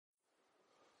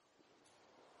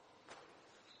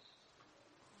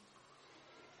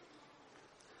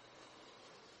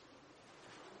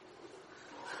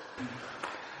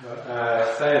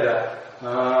Sayadaw.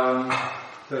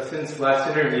 So since last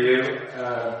interview,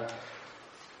 I'll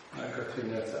go through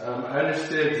notes. I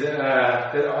understood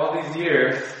that all these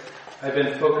years I've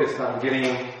been focused on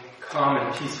getting calm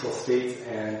and peaceful states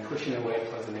and pushing away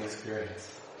pleasant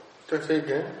experience. Just say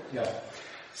again. Yeah.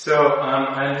 So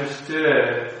I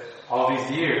understood all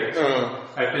these years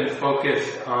I've been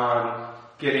focused on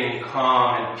getting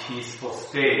calm and peaceful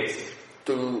states.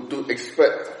 To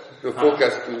expect, to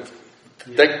focus, to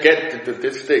get to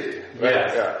this state. Right?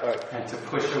 Yes. Yeah, right. And to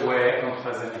push away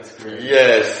unpleasant experience.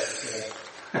 Yes.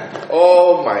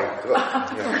 Oh my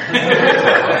God.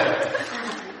 Yeah.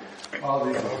 All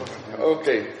these.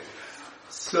 Okay.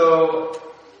 So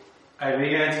I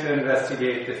began to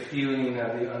investigate the feeling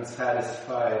of the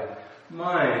unsatisfied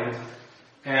mind,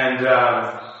 and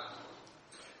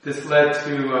this led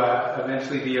to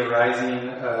eventually the arising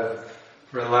of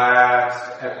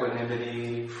relaxed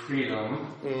equanimity, freedom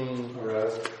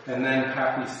arose, and then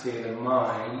happy state of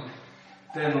mind.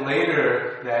 Then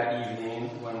later that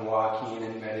evening, when walking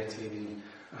and meditating,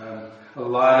 a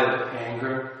lot of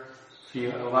angry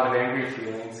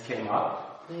feelings came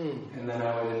up, and then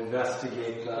I would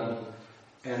investigate them,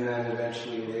 and then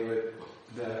eventually they would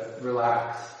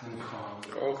relax and calm.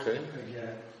 Okay.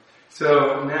 Again.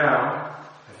 So now,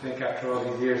 I think after all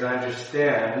these years, I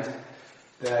understand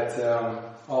that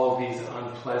all of these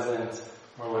unpleasant,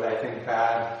 or what I think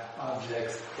bad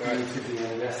objects need to be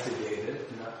investigated,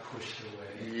 not pushed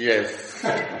away. Yes.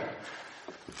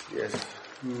 Yes.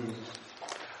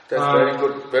 That's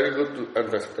very good to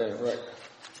understand, right?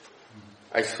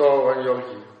 I saw one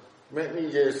yogi,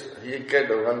 many years, he get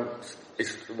one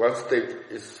state,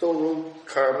 is so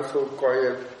calm, so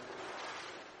quiet,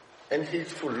 and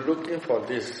he's looking for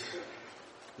this.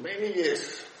 Many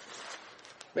years,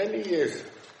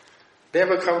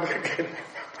 never come back again.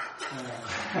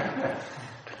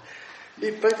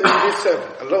 He practiced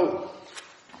himself alone.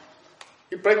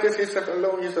 He practiced himself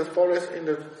alone in the forest, in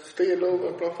the stay alone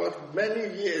and for many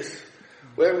years.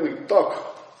 When we talk,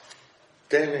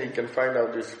 then he can find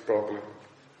out this problem.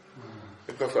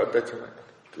 Because of attachment.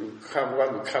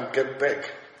 Want to get back.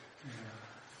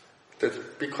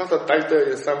 Because the title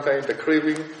is sometimes the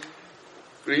craving,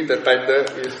 bring the title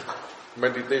is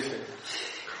meditation.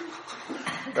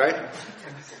 Right?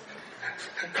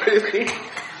 Craving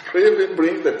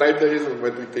bring the title is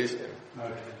meditation.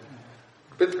 Okay.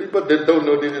 But people they don't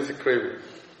know this is a craving.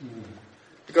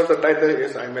 Because the title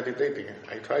is I'm meditating.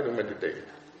 I try to meditate.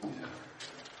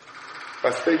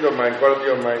 But state of mind, quality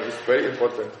of mind is very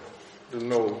important to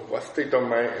know what state of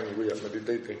mind and we are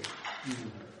meditating.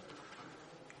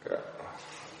 Yeah.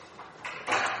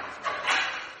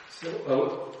 So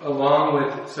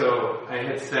I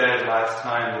had said last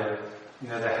time that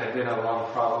that had been a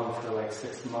long problem for like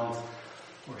 6 months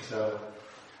or so,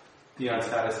 the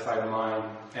unsatisfied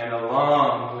mind. And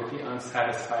along with the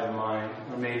unsatisfied mind,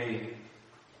 or maybe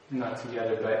not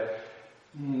together, but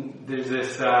there's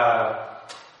this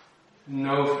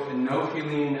no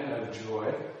feeling of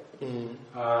joy.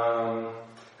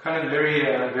 Kind of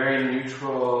very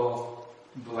neutral,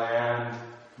 bland,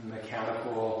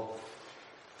 mechanical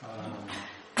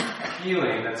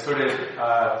feeling that sort of,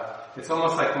 it's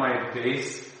almost like my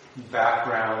base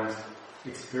background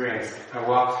experience. I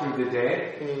walk through the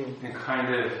day and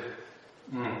kind of,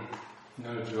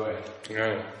 no joy.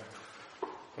 Yeah.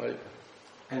 Right.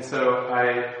 And so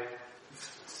I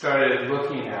started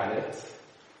looking at it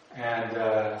and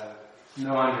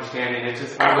no understanding. It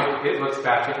looks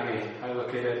back at me. I look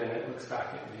at it and it looks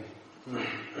back at me.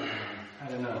 I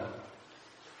don't know.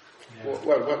 Yeah.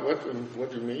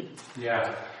 What do you mean?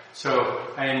 Yeah. So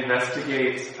I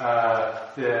investigate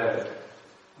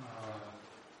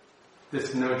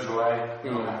this no joy,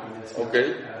 no happiness,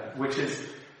 which is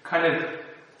kind of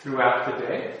throughout the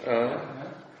day.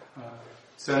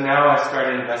 So now I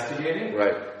started investigating,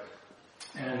 right,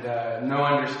 and no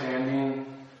understanding.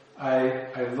 I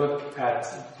look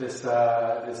at this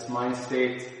mind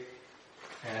state,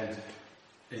 and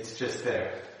it's just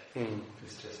there.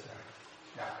 It's just there.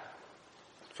 Yeah.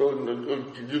 So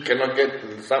you cannot get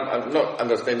some not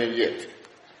understanding yet.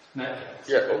 Not yet.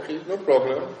 Yeah. Okay. No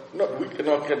problem. We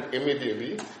cannot get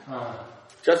immediately.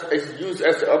 Just use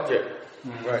as the object.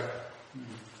 Right.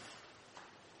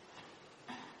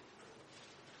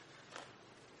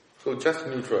 So just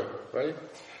neutral, right?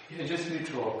 Yeah, just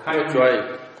neutral. Kind of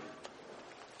joy.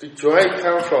 The joy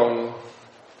comes from.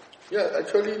 Yeah,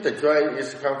 actually, the joy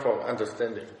is come from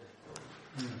understanding.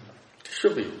 It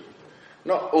should be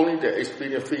not only the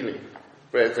experience feeling,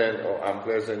 pleasant or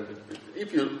unpleasant.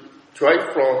 If you joy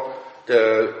from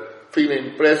the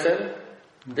feeling pleasant,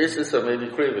 this is a maybe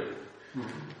craving.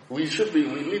 we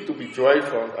need to be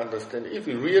joyful and understanding. If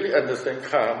we really understand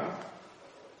calm,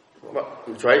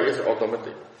 joy is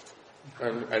automatic.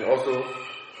 And also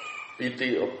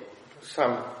pity, or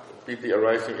some pity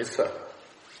arising itself.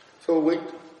 So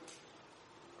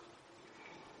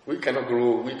we cannot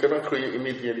grow, we cannot create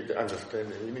immediately the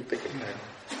understanding. We need to take time.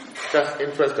 Just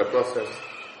interest the process.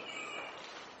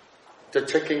 Just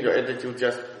checking your attitude,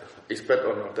 just expect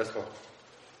or not, that's all.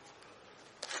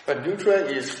 But neutral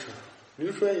is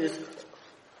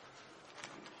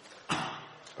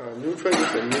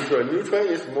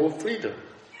more freedom.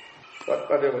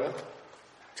 Whatever.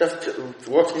 Just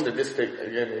watching the district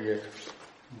again and again.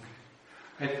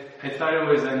 I thought it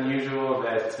was unusual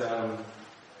that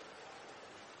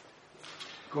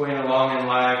going along in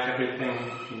life, everything,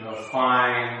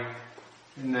 fine,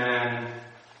 and then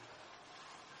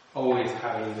always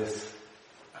having this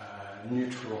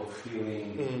neutral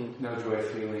feeling, no joy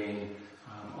feeling,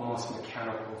 almost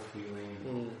mechanical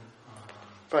feeling.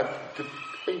 But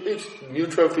this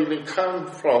neutral feeling come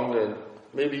from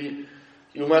maybe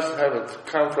you must have it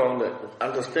come from the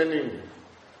understanding.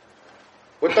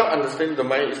 Without understanding, the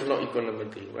mind is not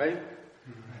equanimity, right?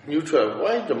 Mm-hmm. Neutral.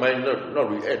 Why the mind not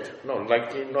react, not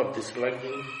liking, not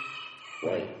disliking?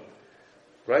 Why?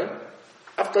 Right?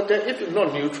 After that, if it's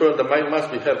not neutral, the mind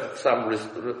must have some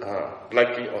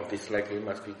liking or disliking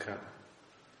must become.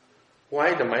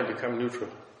 Why the mind become neutral?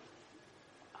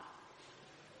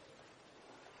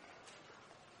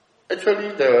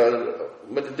 Actually, the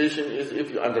meditation is if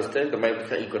you understand, the mind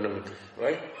becomes equanimity,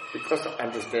 right? Because of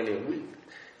understanding,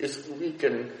 we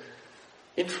can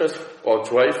interest or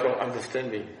joy from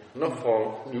understanding, not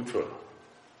from neutral.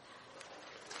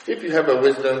 If you have a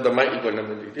wisdom, the mind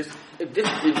equanimity. This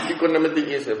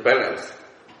equanimity is a balance,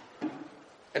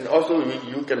 and also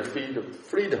you can feel the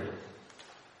freedom.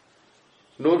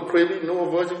 No craving, no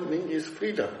aversion is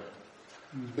freedom.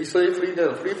 We say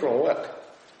freedom, free from what?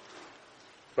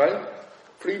 Right?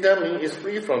 Freedom is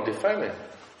free from defilement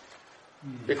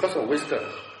because of wisdom.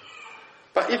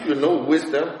 But if you know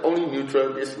wisdom, only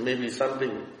neutral is maybe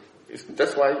something.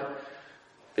 That's why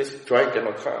this joy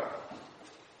cannot come.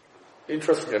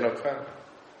 Interest cannot come.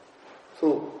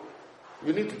 So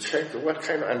you need to check what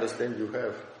kind of understanding you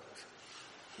have.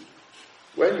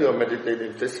 When you are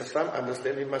meditating, there's some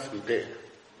understanding must be there.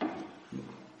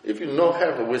 If you don't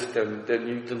have a wisdom, then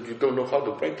you don't know how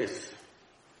to practice.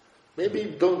 Maybe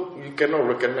you cannot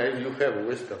recognize you have a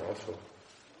wisdom also.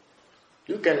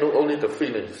 You can know only the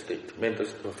feeling state, mental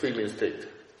feeling state.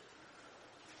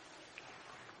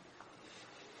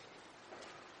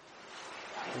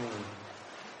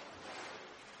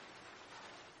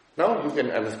 Now you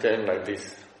can understand like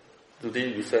this. Today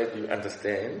you said you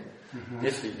understand. Mm-hmm.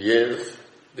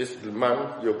 This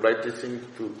month you're practicing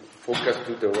to focus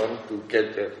to the one to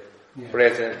get the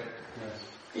present. Yes.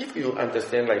 If you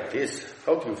understand like this,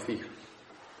 how do you feel?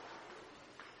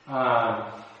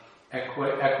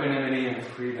 Equanimity and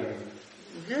freedom.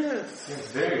 Yes.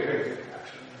 It's very, very good,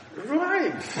 actually.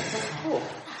 Right. Oh.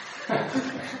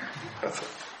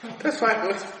 That's why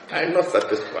I'm not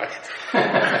satisfied.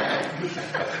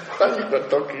 What you are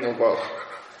talking about?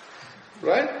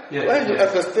 Right? Yes, when you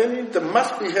understand, there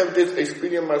must be have this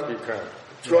experience must become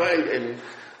joy and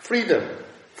freedom.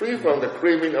 Free from the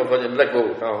craving of let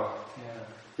go now. Yeah.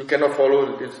 You cannot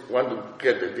follow this one to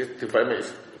get this defilement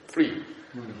is free.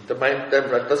 The mind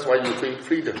that's why you feel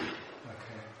freedom.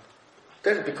 Okay.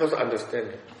 That's because of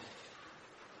understanding.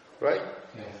 Right?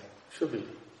 Yes. Should be.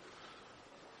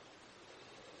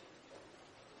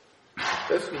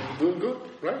 That's doing good,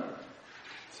 right?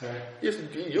 Sorry? Yes,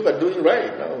 you are doing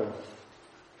right now.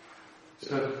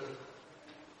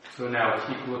 So now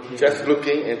keep looking. Just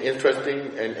looking and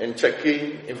interesting and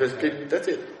checking, investigating, that's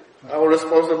it. Okay. Our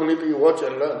responsibility, watch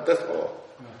and learn, that's all.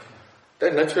 Okay.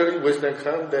 Then naturally wisdom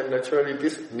comes, then naturally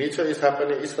this nature is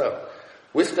happening itself.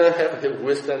 Wisdom have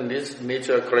wisdom, this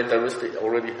nature characteristic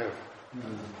already have.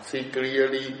 See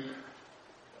clearly,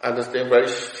 understand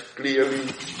very clearly,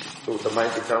 so the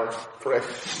mind becomes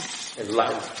fresh and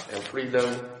light and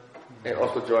freedom and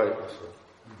also joy also.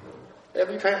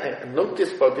 Every time I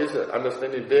notice about this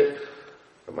understanding there,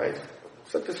 the mind is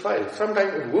satisfied.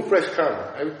 Sometimes refresh comes.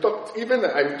 I'm talking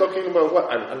about what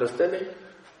I'm understanding,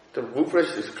 the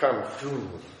refresh is come.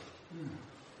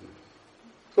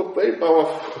 So very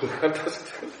powerful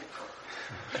understanding.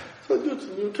 So it's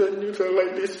neutral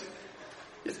like this.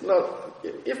 It's not,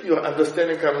 if your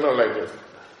understanding comes not like this,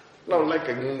 not like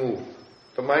a move.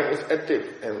 The mind is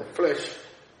active and fresh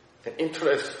and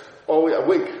interest, always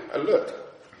awake, alert.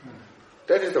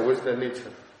 That is the wisdom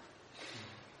nature.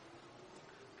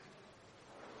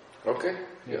 Okay?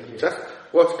 Yeah. Just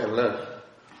watch and learn.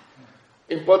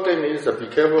 important is to be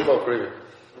careful about craving.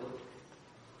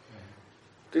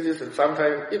 This is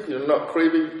sometimes, if you're not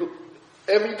craving,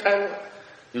 every time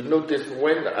you notice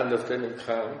when the understanding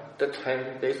comes, that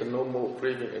time there's no more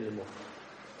craving anymore.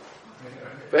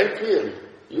 Very clearly.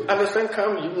 You understand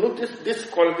come, you notice this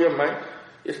quality of mind,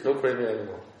 it's no craving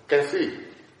anymore. Can see.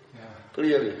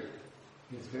 Clearly.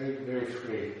 It's very, very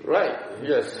free. Right,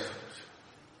 yes.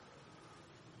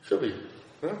 Should be.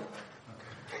 Huh?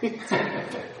 I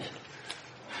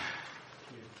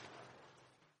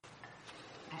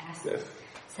ask. Yes.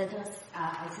 So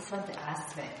I just want to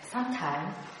ask that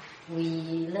sometimes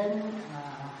we learn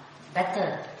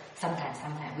better. Sometimes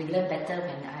we learn better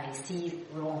when I see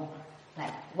wrong,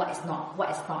 like what is not.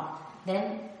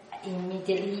 Then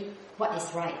immediately what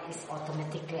is right is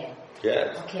automatically.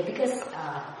 Yes. Okay, because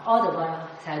all the while,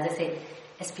 Sayadaw said,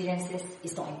 experiences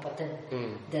is not important.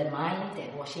 The mind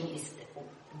that washing is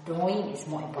knowing is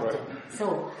more important. Right.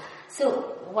 So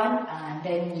one,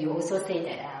 then you also say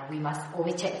that we must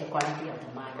always check the quality of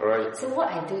the mind. Right. So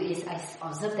what I do is I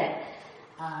observe that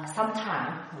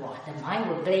sometimes the mind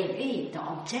will blame, hey, the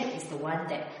object is the one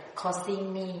that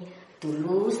causing me to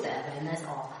lose the awareness,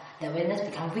 or the awareness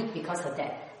become weak because of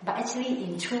that. But actually,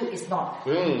 in truth, it's not.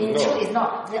 Truth, it's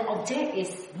not. The object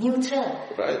is neutral.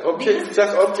 Right. Object is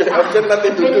just object. Object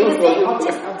nothing to do for you.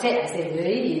 Object, I say,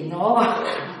 really, no.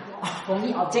 For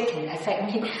me, object can affect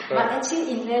me. Right. But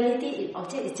actually, in reality,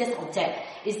 object is just object.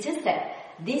 It's just that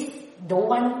the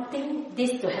one thing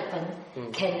this to happen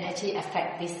can actually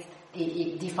affect this.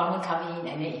 Defilement come in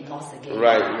and then it lost again.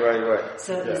 Right.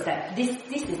 So it's that this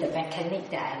is the mechanic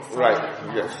that I saw. Right.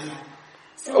 Yes. Yeah.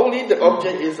 So only the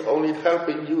object is only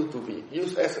helping you to be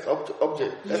used as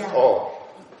object. That's all.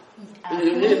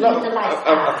 It's not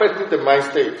affecting the mind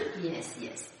state. Yes.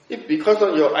 If because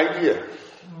of your idea,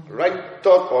 right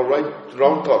thought or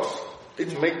wrong thoughts,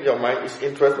 it make your mind is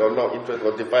interest or not interest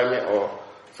or defilement or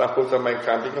suppose the mind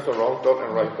come because of wrong thought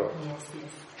and right thought. Yes.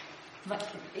 But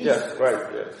yes.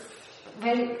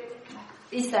 Very,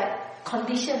 it's like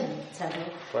condition,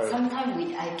 Sayadaw. Right.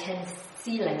 Sometimes I can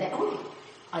see like that.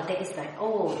 There is like,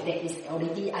 there is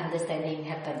already understanding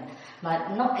happen,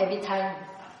 but not every time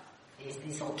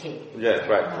is okay. Yes,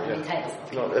 right. Not every time is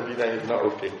okay. Not every time is not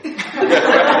okay.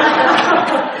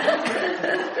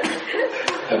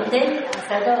 And then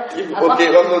Sayadaw, okay,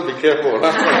 also be careful.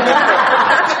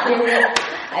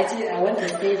 Actually, I want to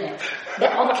say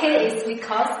that okay is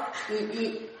because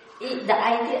the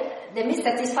idea, that means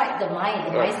satisfied the mind.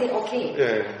 The mind say okay.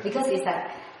 Yeah. Because it's like,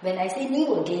 when I say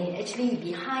new again, actually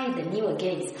behind the new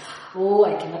again is,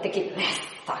 I cannot take it, let's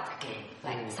start again.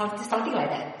 Like something like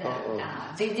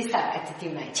that. This type of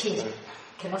attitude, like change.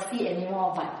 Cannot see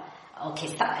anymore, but okay,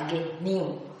 start again,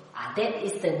 new. That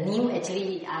is the new,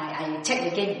 actually, I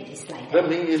check again, it's like that. That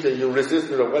means that you resist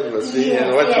what you are seeing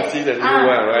and what you see the new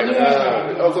one,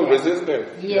 right? Also resistant.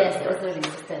 Yes, also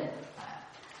resistant.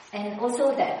 And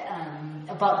also that,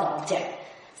 about the object.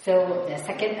 So the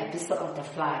second episode of the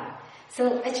fly.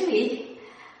 So actually,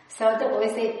 Sayadaw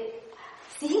always say,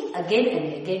 seeing again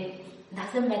and again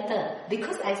doesn't matter.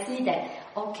 Because I see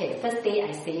that, first day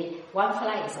I say, one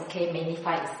fly is okay, many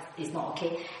flies is not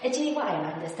okay. Actually what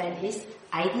I understand is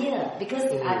idea. Because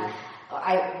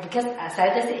because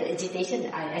Sayadaw said agitation,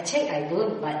 I check, I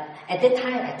don't, but at that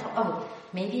time I thought,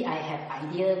 maybe I have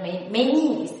idea,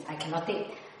 many is I cannot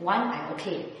take. One, I'm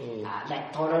okay,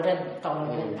 like tolerant.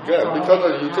 Yeah,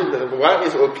 because you think that one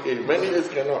is okay, many is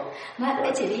cannot. But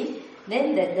actually,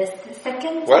 then the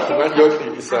second... One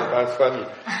yogi is funny.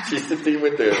 She's sitting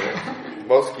with the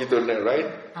mosquito net,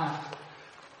 right?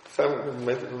 Some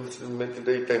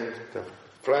meditation, the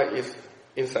fly is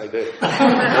inside there.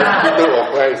 Mosquito or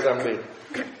fly is something.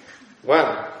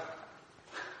 One,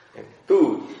 and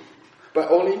two, but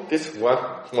only this one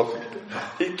mosquito.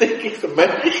 He thinks it's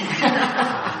many.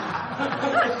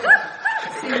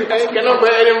 I cannot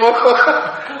bear anymore.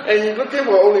 And he's looking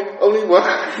for only one.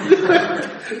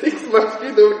 This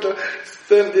mosquito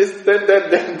stand this, stand that,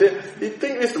 then he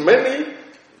thinks it's many.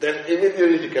 Then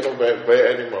immediately he cannot bear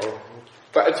anymore.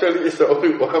 But actually it's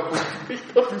only one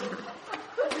mosquito.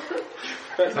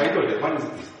 Sayadaw, that one is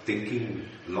thinking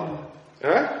long.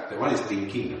 Huh? That one is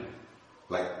thinking.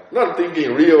 Like not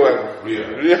thinking, real one. Real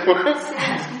one.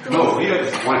 No, real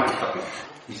is one.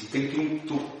 He's thinking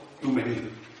too many.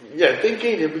 Yeah,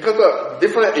 thinking is because of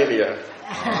different area.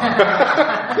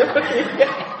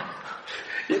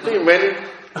 You think many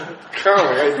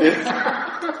count like this.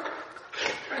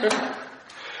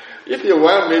 If you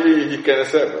want, maybe he can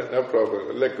accept, no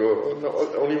problem, let go. No,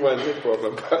 only one, no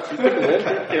problem. But you think many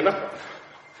cannot.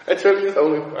 Actually, it's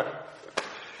only one.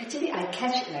 Actually, I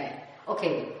catch like,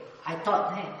 I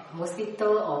thought, hey,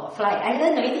 mosquito or fly, I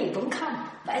learned already, don't come.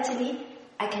 But actually,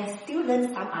 I can still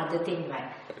learn some other thing,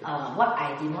 like what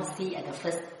I did not see at the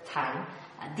first time.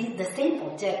 The same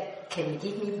object can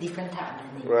give me different type of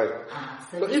learning. Right.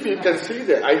 So if you can see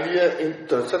the idea in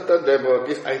the certain level,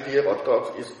 this idea or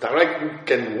thought is direct, you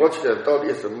can watch the thought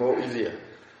is more easier.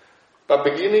 But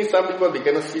beginning, some people, they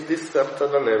cannot see this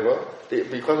certain level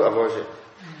because of aversion.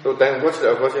 So then watch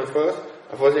the aversion first.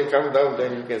 Aversion comes down,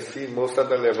 then you can see more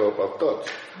certain level of thought.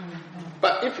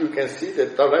 But if you can see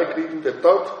that directly, the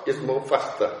thought is more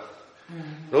faster.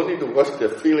 No need to watch the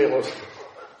feeling also.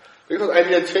 Because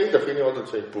idea change, the feeling also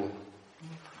change. Boom.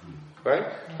 Right?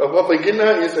 But for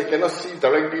beginner is I cannot see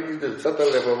directly the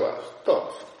certain level of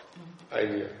thought.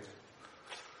 Idea.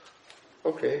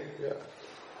 Okay, yeah.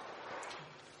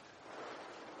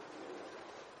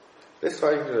 That's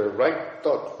why the right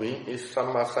thought is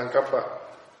Samma Sankappa.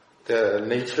 The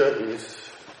nature is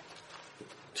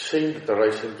change the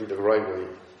direction to the right way.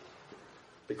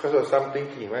 Because of some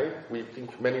thinking, right? We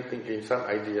think many thinking, some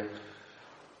idea.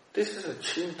 This is a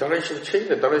change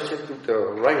the direction to the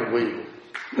right way.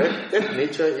 That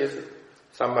nature is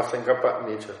Samma Sankappa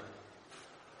nature.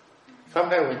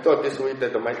 Sometimes we thought this way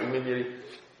that the mind immediately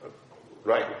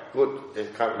right, good,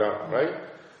 and calm down, right?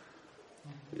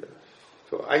 Yeah.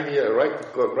 So idea, right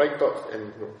thoughts,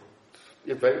 and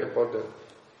it's very important.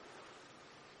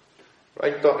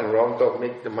 Right thought and wrong thought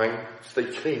make the mind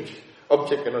stay change.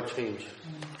 Object cannot change.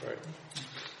 Right.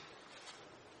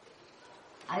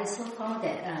 I also found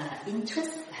that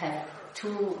interests have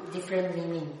two different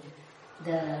meanings.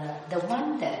 The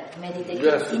one that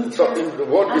meditative interest.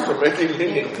 What is a meditative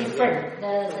meaning? Different.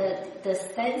 The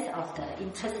sense of the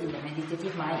interest in the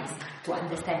meditative mind is to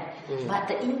understand. But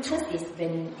the interest is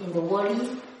when in the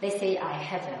worldly, let's say I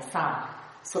have a sound.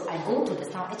 So I go to the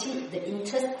sound. Actually, the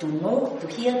interest to know, to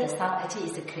hear the sound, actually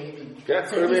is a craving. Yeah,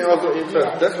 so craving also interest.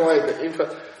 Yeah, that's why the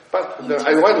interest. But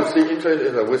I want to see interest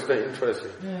is a Western interest.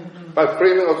 But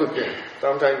craving also can.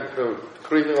 Sometimes the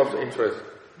craving of the interest.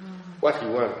 What he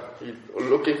wants. He's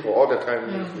looking for all the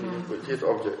time with his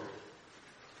object.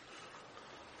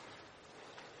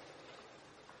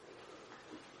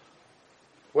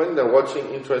 When the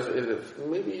watching interest is,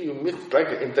 maybe you miss like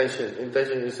the intention.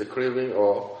 Intention is a craving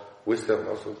or wisdom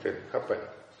also can happen.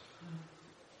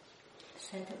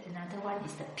 So another one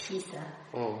is the peace.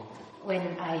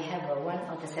 When I have one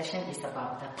of the session is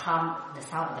about the palm, the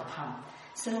sound of the palm.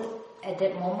 So at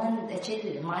that moment,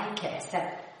 actually the mind can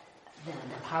accept the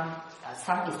palm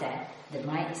sound is there. The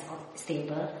mind is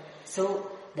stable.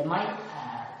 So the mind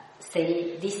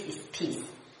say this is peace.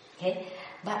 Okay,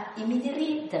 but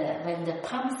immediately when the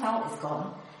palm sound is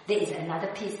gone, there is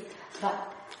another peace.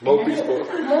 But more peaceful.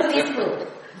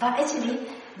 But actually,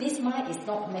 this mind is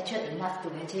not mature enough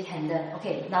to actually handle.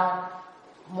 Okay, now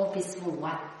more peaceful.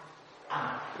 What?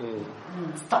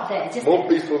 Stop there. Just more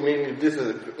peaceful means this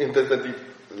is intensity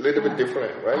a little bit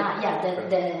different, right?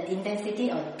 The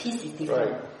intensity of peace is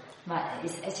different. Right. But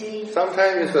it's actually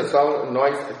sometimes it's a sound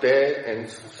noise there and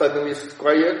suddenly it's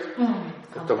quiet.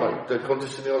 The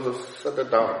conditioning also settle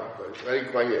down, very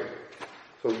quiet.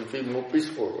 So you feel more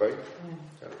peaceful, right?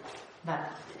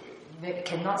 But we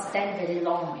cannot stand very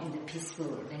long in the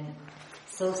peaceful. Then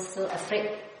so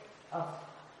afraid of.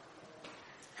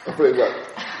 Afraid what?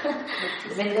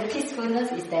 When the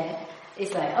peacefulness is there,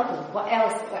 it's like, what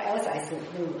else I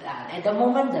should do? At the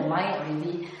moment, the mind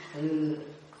already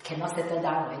cannot settle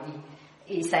down already.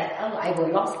 It's like, I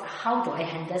will lost. How do I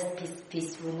handle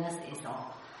peacefulness? Is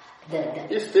all.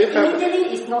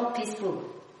 Immediately, it's not peaceful.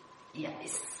 Yeah,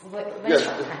 it's very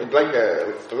short time.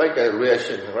 Like a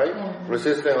reaction, right?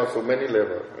 Resistance also many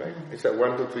levels, right? It's like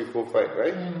 1, 2, 3, 4, 5,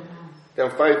 right? Then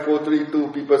 5, 4, 3, 2,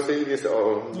 people say this,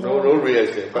 no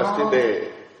reaction, but still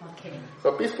there. Okay.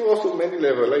 So peaceful also many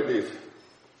levels like this.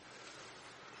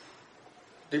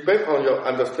 Depends on your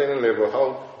understanding level,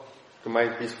 how the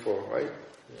mind peaceful, right?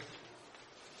 Yeah.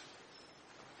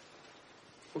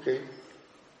 Okay.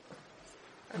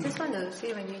 I just want to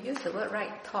say, when you use the word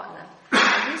right thought,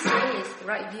 are you saying it's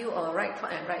right view or right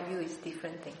thought and right view is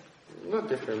different thing? Not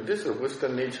different. This is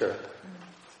Western nature.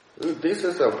 This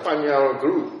is a Panya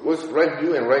group. What's right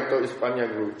view and right thought is Panya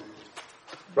group.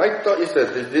 Right thought is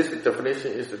this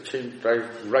definition is a change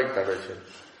right direction.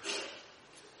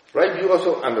 Right view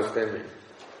also understanding.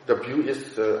 The view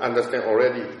is understand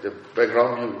already, the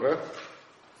background view, right?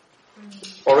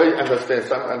 Already understand,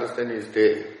 some understanding is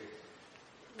there.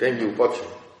 Then you watching.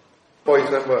 For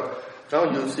example, now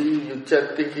you see, you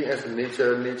just thinking as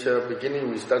nature,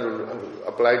 beginning we start to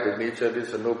apply the nature,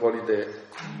 there's nobody there.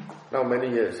 Now many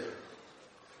years.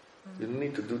 You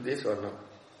need to do this or not?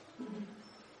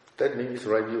 That means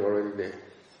right view already there.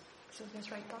 So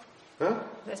that's right thought. Huh?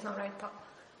 That's not right thought.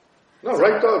 No,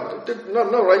 right thought.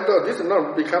 No right thought. This is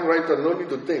not become right thought. No need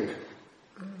to think.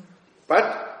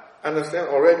 But understand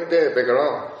already there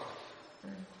background.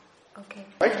 Okay.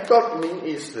 Right thought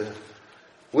means is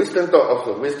wisdom thought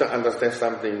also. Wisdom understand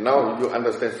something. Now you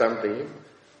understand something.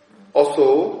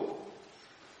 Also,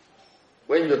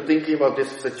 when you're thinking about this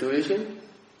situation,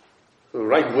 the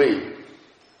right way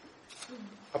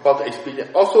about the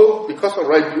experience. Also, because of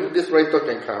right view, this right thought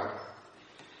can come.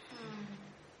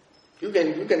 You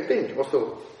can think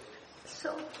also.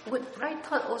 So, would right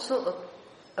thought also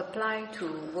apply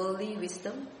to worldly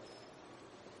wisdom?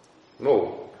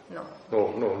 No. No.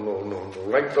 No.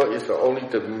 Right thought is only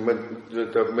the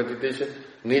meditation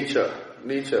nature.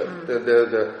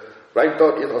 The right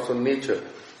thought is also nature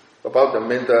about the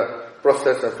mental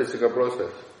process and physical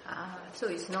process. So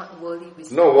it's not worldly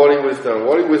wisdom. No worldly wisdom.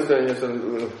 Worldly wisdom is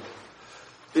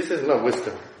this is not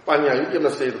wisdom. Panya, you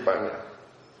cannot say the panya.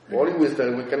 Worldly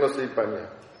wisdom, we cannot say panya.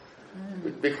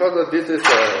 Because of this is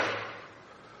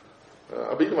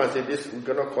Abhidhamma said this, we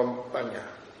cannot call panya.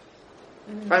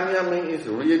 Panya means is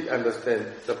really understand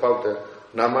about the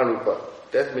nama rupa.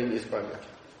 That means is panya.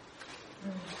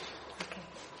 Okay.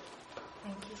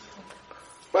 Thank you.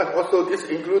 But also this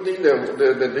including the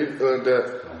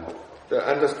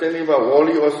understanding about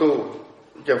worldly also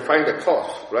you can find the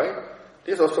cause, right?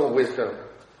 This is also wisdom.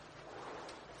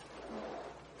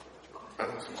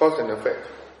 Cause and effect.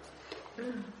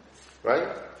 Right?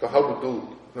 So how to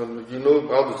do, you know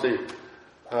how to say,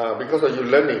 because of you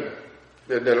learning,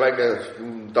 they're like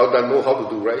Dao know how to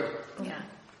do, right? Yeah.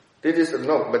 This is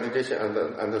not meditation and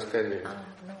understanding. No.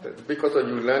 Because of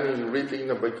you learning, you reading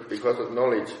because of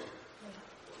knowledge.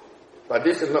 But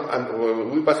this is not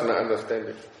vipassana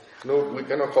understanding. No, we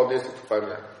cannot call this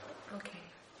panya. Okay.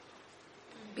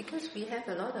 Because we have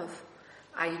a lot of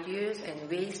ideas and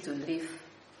ways to live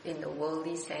in the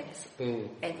worldly sense.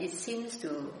 And it seems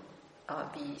to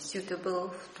be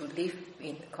suitable to live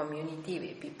in community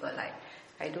with people. Like,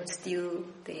 I don't steal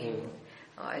things,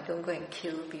 or I don't go and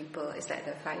kill people. It's like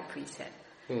the 5 precepts.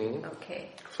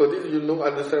 Okay. So this you know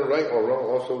understand right or wrong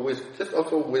also just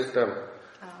also wisdom.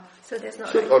 So that's not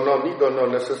should right. or not, need or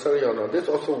not, necessary or not. This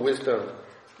also wisdom.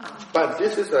 But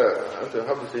this is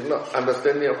how to say, not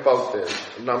understanding about the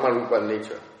nama rupa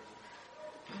nature.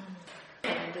 I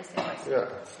understand what Yeah.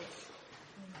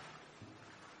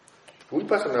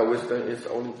 Vipassana wisdom is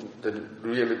only the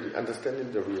reality,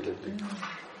 understanding the reality.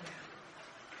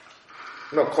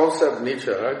 No concept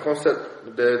nature, right? Concept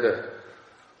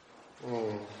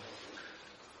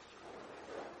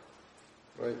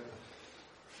right?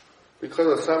 Because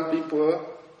of some people,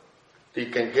 they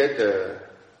can get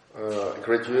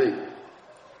graduate.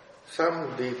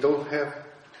 Some they don't have.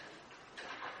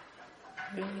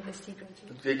 University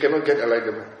graduate. They cannot get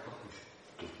enlightenment.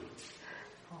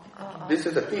 This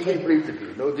is a degree.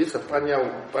 No, this is panya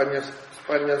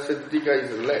siddhika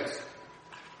is less.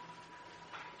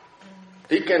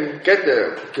 They can get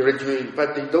the graduate,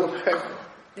 but they don't have.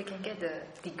 They can get the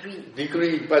degree.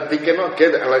 Degree, but they cannot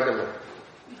get the enlightenment.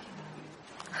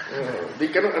 They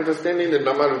cannot understand in the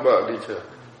nama rupa nature.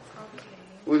 Okay.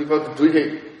 We call it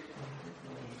drihe.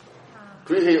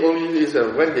 Drihe only is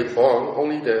when they born,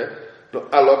 only the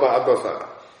alobha adosa.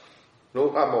 No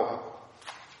amoha.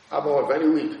 Amoha very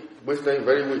weak. Wisdom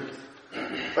very weak.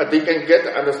 But they can get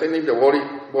understanding the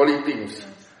worldly things.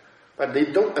 But they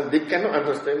cannot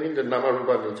understand in the nama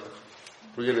rupa nature.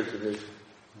 Reality nature.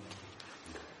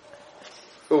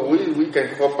 So we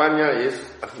can call panya is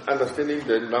understanding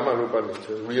the nama rupa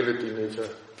nature, reality nature.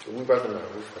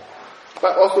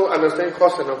 But also understand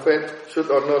cause and effect, should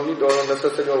or not, need or not,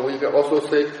 necessary, or we can also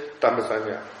say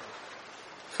Dhammasanya.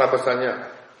 Sampasanya.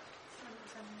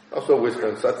 Also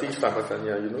wisdom, sati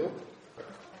sampasanya, you know.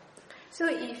 So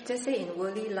if just say in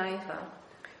worldly life,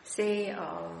 say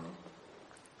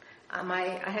I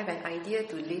have an idea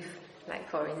to live, like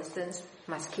for instance,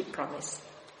 must keep promise.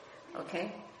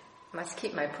 Okay? Must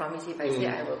keep my promise. If I say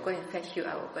I will go and fetch you,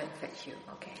 I will go and fetch you.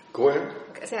 Okay. Go ahead.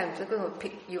 Okay, say I'm just going to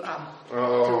pick you up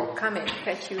to come and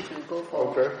fetch you to go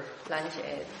for lunch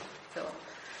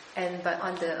but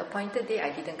on the appointed day I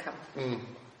didn't come.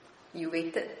 You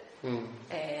waited,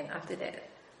 and after that,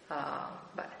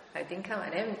 but I didn't come,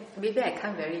 and then maybe I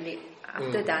come very late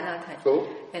after dana time. So?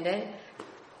 And then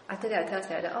after that I tell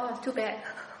Sayadaw, oh, too bad.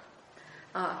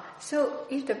 So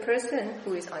if the person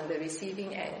who is on the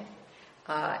receiving end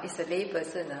is a lay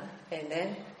person, and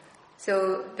then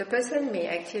so the person may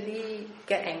actually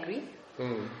get angry.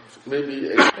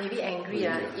 Maybe angry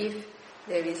if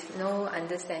there is no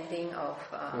understanding of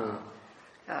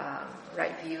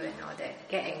right view and all that.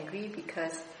 Get angry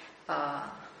because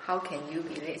how can you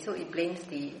be late? So it blames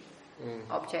the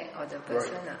object or the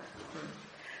person.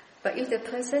 But if the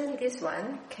person, this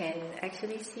one, can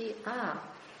actually see,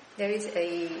 there is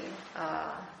a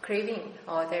craving,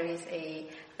 or there is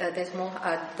there's more,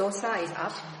 dosa is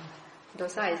up,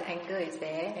 dosa is anger is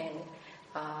there,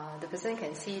 and the person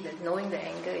can see that knowing the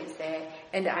anger is there,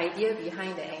 and the idea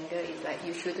behind the anger is like,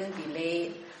 you shouldn't be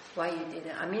late, why you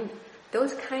didn't, I mean,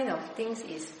 those kind of things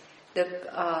is,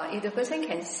 if the person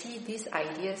can see these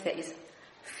ideas that is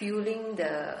fueling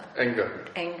the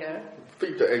anger.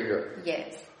 Feed the anger.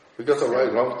 Yes. Because of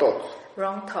wrong thoughts.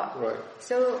 Wrong thought. Right.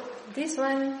 So this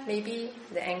one, maybe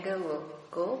the anger will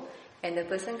go, and the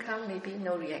person come, maybe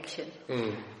no reaction.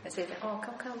 I say,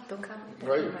 come, don't come.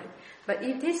 Right. Mind. But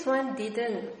if this one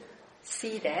didn't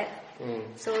see that,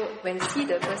 so when see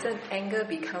the person, anger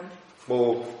become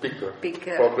more bigger.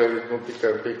 Problem is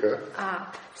more bigger.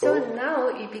 So now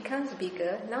it becomes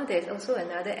bigger. Now there's also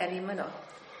another element of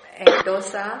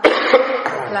dosa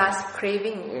plus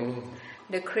craving.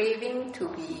 The craving to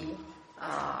be,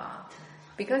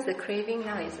 because the craving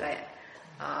now is like,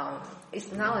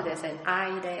 it's now there's an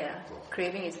I there.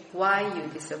 Craving is why you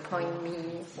disappoint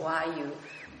me, why you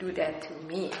do that to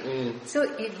me. So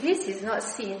if this is not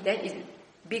seen, then it's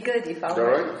bigger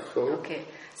defilement. Right. Okay.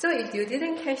 So if you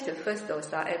didn't catch the first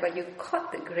dosa, but you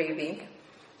caught the craving,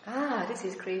 this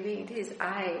is craving, this is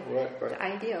I, the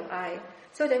idea of I.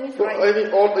 So that means I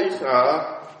think all these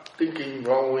are thinking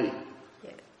wrong way.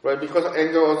 Yeah. Right? Because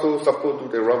anger also supposed to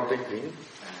the wrong thinking.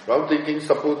 Wrong thinking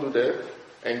supposed to the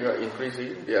anger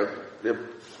increasing. The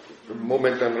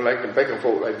momentum like the back and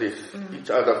forth like this. Each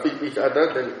other feed each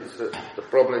other, then it's the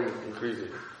problem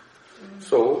increasing.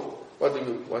 So what do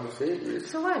you want to say is?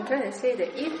 So what I'm trying to say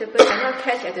that if the person cannot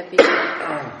catch at the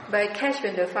beginning, but catch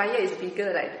when the fire is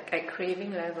bigger, like at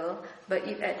craving level, but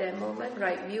if at that moment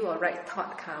right view or right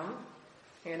thought come,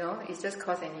 it's just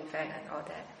cause and effect and all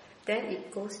that, then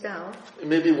it goes down.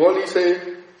 Maybe Wally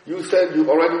say, you said you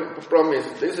already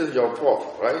promised, this is your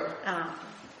fault, right?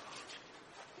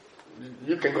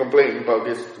 You can complain about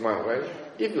this tomorrow, right?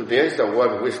 Yeah. If there is a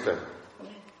one wisdom,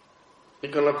 you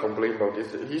cannot complain about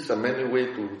this. It's a many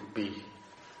way to be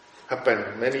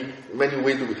happen. Many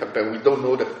ways to be happen. We don't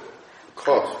know the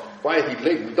cause. Why he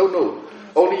late? We don't know.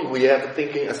 Only we have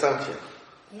thinking assumption.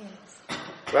 Yes.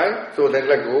 Right? So then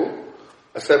let go.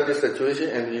 Accept this situation,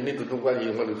 and you need to do what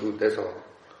you want to do. That's all.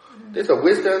 There's a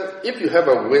wisdom. If you have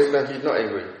a wisdom, he's not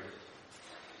angry.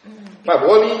 But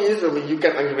worldly is, you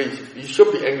get angry. You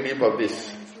should be angry about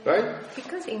this. Right?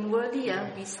 Because in worldly,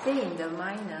 we stay in the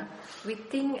mind, we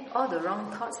think all the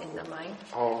wrong thoughts in the mind.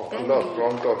 A lot of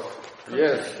wrong thoughts.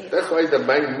 Yes. That's why the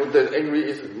mind, the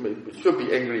angry should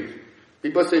be angry.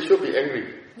 People say should be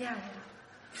angry. Yeah.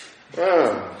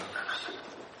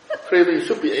 Craving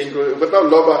should be angry. Without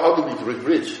love, how to be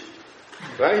rich?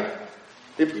 Right?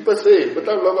 If people say,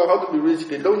 without love, how to be rich,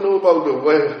 they don't know about the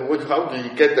way, how do you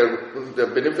get the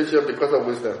beneficial because of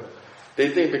wisdom. They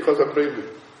think because of craving.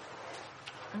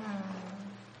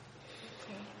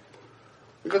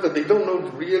 Because they don't know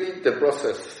really the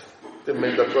process. They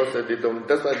make the process, they don't.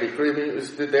 That's why the craving is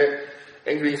still there,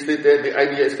 angry is still there, the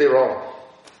idea is still wrong.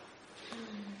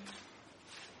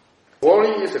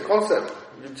 Worry is a concept.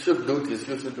 You should do this,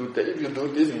 you should do that. If you do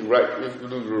this, you're right. If you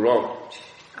do, you're wrong. Yes.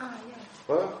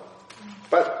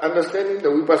 But understanding the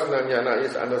vipassana jnana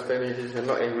is understanding he's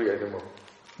not angry anymore.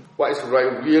 What is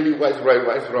right, really what is right,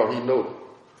 what is wrong, he knows.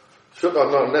 Should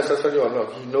or not, necessary or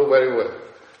not, he knows very well.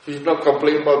 He's not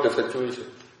complaining about the situation.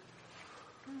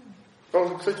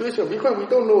 From the situation, because we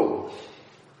don't know.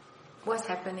 What's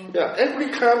happening? Yeah,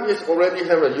 every time is already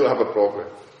you have a problem.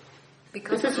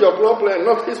 Because this is your problem,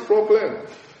 not his problem.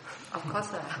 Of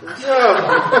course.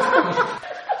 Yeah.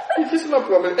 It is no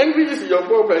problem. Angry is your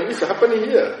problem. It's happening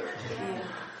here. Yeah.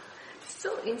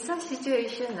 So in such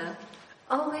situation,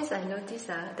 always I notice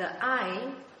the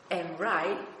I am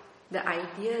right, the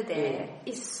idea there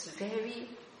is very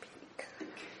big.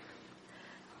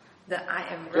 The I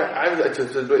am right. Yeah, I am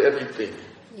just do everything.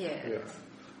 Yes. Yeah.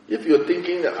 If you're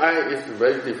thinking the I is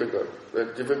very difficult.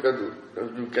 Very difficult.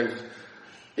 You can,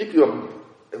 if you're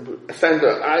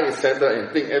center, I is center and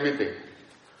think everything,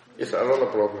 it's a lot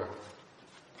of problem.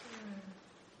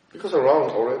 Because it's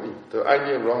wrong already. The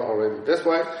idea is wrong already. That's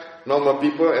why normal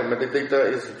people and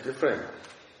meditator is different.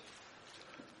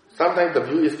 Sometimes the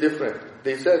view is different.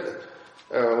 They said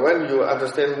when you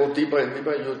understand more deeper and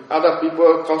deeper, other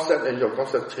people concept and your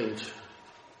concept change.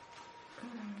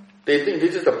 They think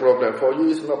this is the problem. For you,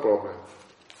 it's no problem.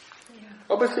 Yeah.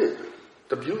 Opposite.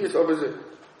 The view is opposite.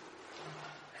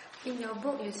 In your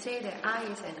book, you say that I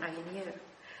is an idea.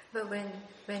 But when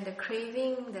the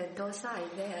craving, the dosa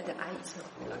is there, the I is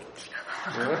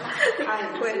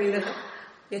not.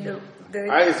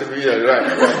 I is real, right?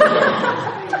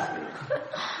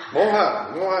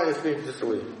 Moha is this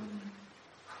way.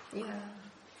 Yeah.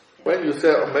 When you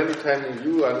say many times,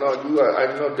 I'm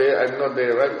not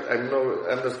there, right? I'm not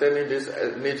understanding this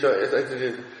nature as it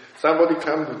is. Somebody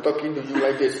comes to talking to you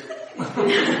like this.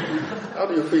 How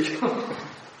do you feel?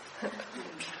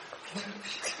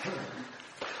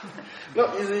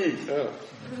 Not easy.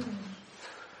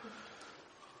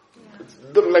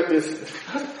 Look like this.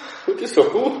 Who is so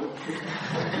who?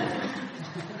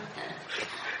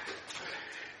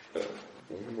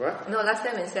 What? No, last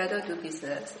time when Sayadaw do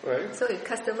business, right. So if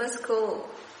customers scold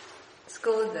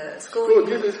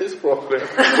this is his problem.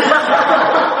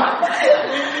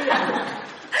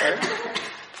 Right?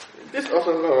 This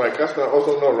also not right. Customer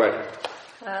also not right.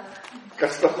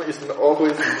 Customer is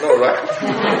always not right.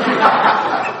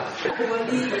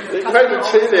 They try to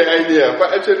change their idea,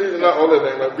 but actually it's not all the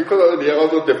time. Because they are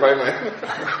also defilement.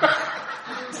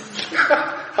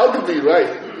 How to be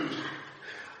right?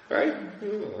 Right?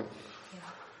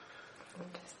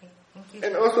 Interesting. Thank you.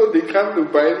 And also they come to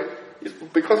buy it's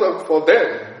because of for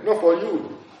them, not for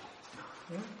you.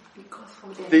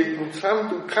 They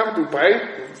come to buy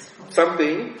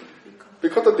something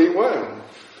because they want.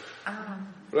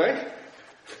 Right?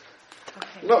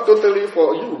 Okay. Not totally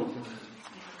for you.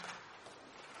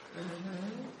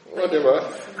 Whatever.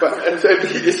 But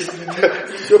actually it's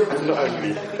not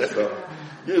agree. That's all.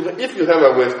 If you have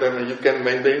a wisdom, you can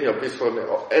maintain your peacefulness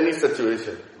or any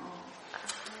situation.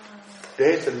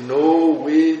 There is no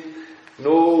way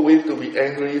to be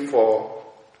angry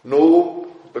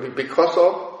because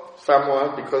of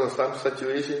someone, because of some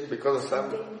situation, because of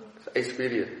some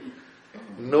experience.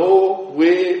 No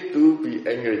way to be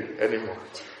angry anymore.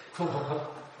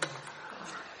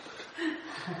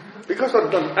 Because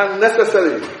of the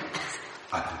unnecessary,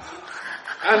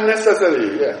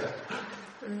 yeah.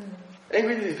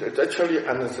 Angry is actually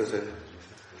unnecessary.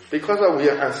 Because we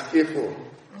are unskillful.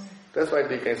 That's why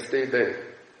they can stay there.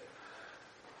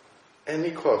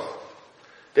 Any cause.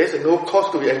 There's no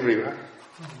cause to be angry, right?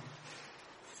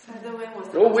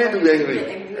 No way to be angry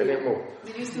anymore.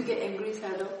 Did you still get angry,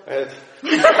 Sayadaw? Yes.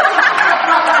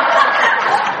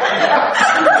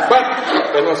 But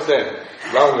cannot stand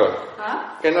longer.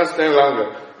 Huh? Cannot stand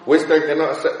longer. Wisdom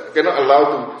cannot allow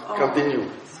to continue.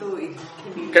 So it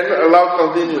can be... Cannot allow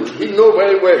continue. He know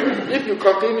very well. If you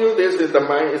continue this, the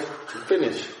mind is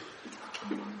finished.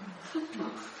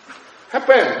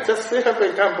 Happen. Just say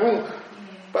happen, come, boom.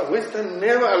 But wisdom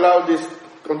never allow this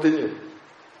continue.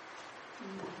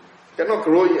 Cannot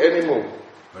grow anymore.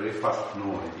 Very fast,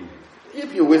 no idea.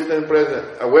 If you wisdom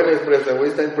present, awareness present,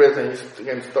 wisdom present, you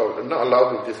can stop. Not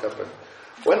allow this happen.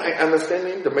 When I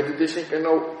understanding, the meditation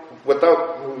cannot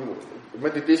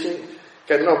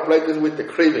practice with the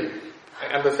craving. I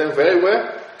understand very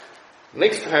well.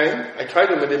 Next time I try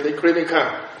to meditate, craving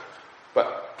come.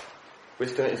 But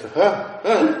wisdom is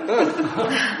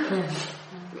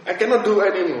I cannot do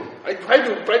anymore. I try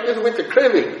to practice with the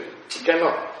craving.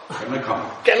 Cannot.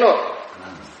 Cannot.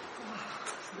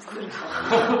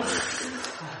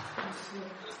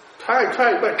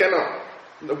 Try, but cannot.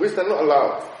 The wisdom not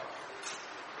allowed.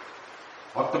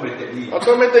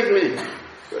 Automatically.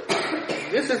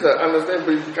 This is the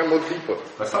understanding become more deeper.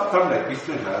 But sometimes like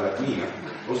business like me,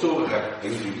 also have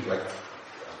angry, like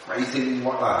pricing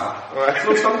what Right.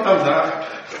 So sometimes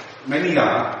many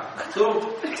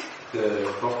so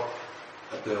the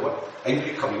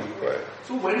angry coming. Right.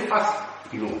 So very fast,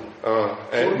 you know.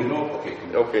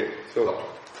 Okay. So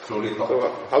slowly talk.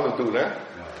 So how to do that?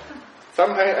 Yeah.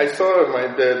 Sometimes I saw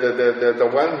the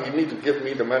one he need to give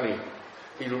me the money.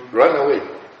 He run away.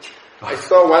 I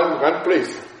saw one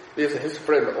place. This is his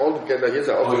friend all together. He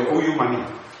owe you money.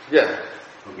 Yeah.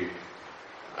 Okay.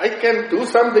 I can do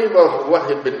something about what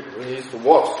his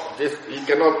watch. He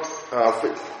cannot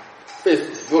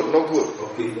face good, no good.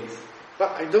 Okay.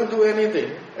 But I don't do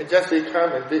anything. I just say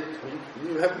come and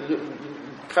you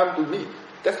come to me.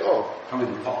 That's all. Come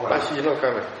and talk. But she's not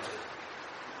coming.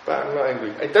 But I'm not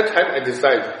angry. At that time I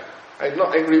decide I'm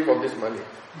not angry for this money.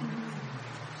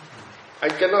 I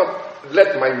cannot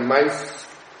let my mind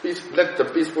let the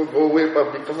peaceful go away,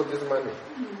 but because of this money.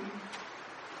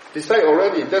 Decide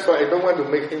already. That's why I don't want to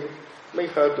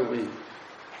make her to be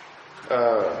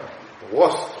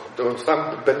worse, to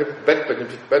some bad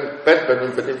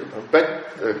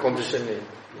conditioning.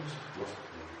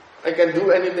 I can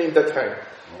do anything that time.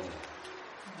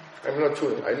 I'm not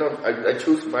choosing. I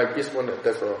choose my peacefulness.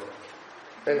 That's all.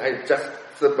 And I just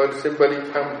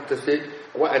simply come to say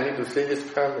what I need to say is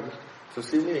come to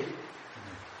see me.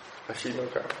 She no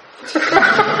come.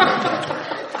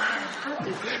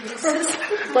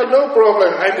 But no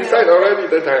problem. I decide already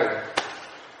that time.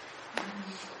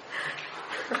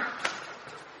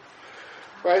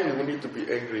 Why you need to be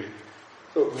angry?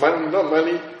 So money, not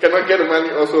money, cannot get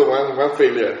money also one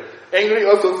failure. Angry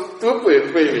also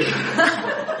stupid failure.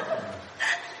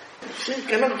 She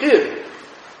cannot give.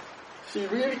 She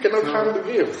really cannot come to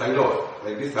give. Sayadaw,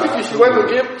 like this. If she want to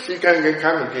give, she can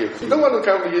come and give. She don't want to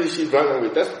come to give, she run away.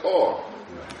 That's all.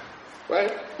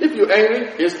 Right? If you're angry,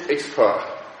 it's extra.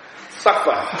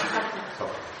 Suffer.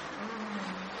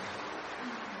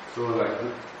 So like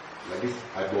this,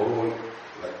 I borrow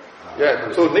like.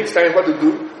 Yeah. So next time, what to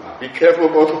do? Be careful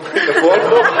about to bring the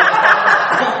bottle.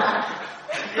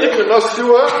 If you're not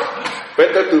sure,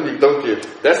 better to be don't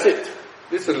give. That's it.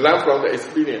 This is learn from the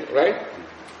experience, right?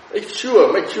 Make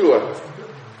sure.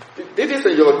 This is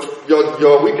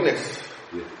your weakness.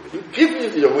 You give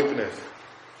it your weakness.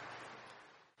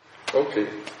 Okay.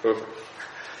 Perfect.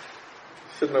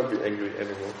 Should not be angry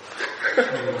anymore.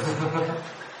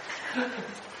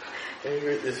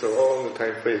 Angry is all the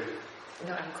time faith.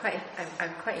 No, I'm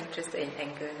quite interested in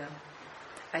anger now.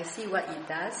 I see what it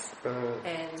does,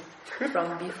 and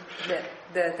from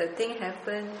the thing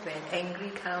happen when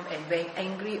angry come, and when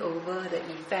angry over the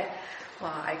effect,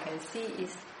 I can see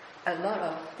is a lot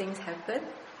of things happen.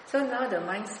 So now the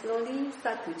mind slowly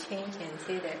start to change and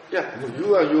say that. Yeah,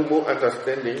 you more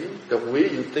understanding the way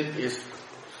you think is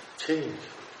change.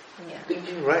 Yeah.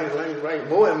 Thinking right,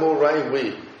 more and more right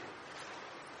way.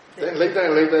 Then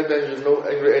later, then you know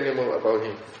angry animal about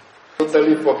him.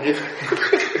 Totally forgive.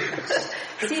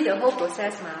 See the whole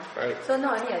process, Right. So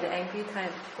not only at the angry time,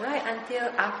 right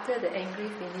until after the angry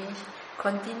finish,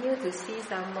 continue to see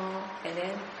some more, and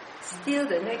then still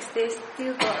the next day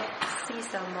still got see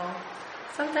some more.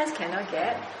 Sometimes cannot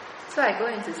get. So I go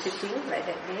into sitting like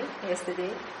that day,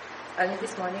 yesterday,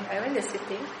 this morning, I went to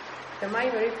sitting. The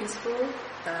mind very peaceful.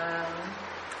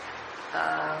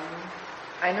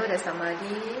 I know the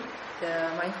samadhi,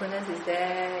 the mindfulness is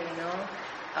there,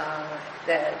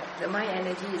 the mind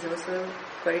energy is also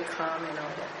very calm and all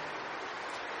that.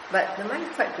 But the mind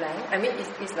is quite blank. I mean,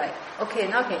 it's like, okay,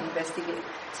 now can investigate.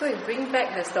 So you bring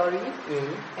back the story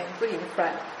and put it in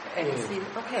front and you see,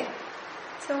 okay,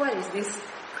 so what is this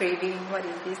craving? What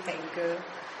is this anger?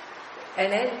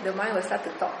 And then the mind will start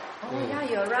to talk. Yeah,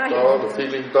 you're right. Thought,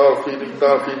 feeling.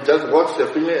 Just watch the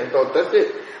feeling and thought, that's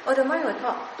it. The mind will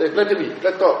talk.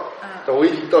 Let talk. The way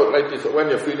he talk like this, when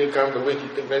your feeling comes, the way he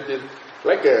think like this,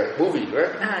 like a movie,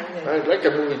 right? Yeah. Right? Like a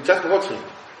movie, just watching.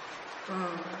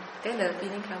 Then the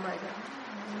feeling comes like that.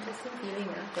 Interesting feeling.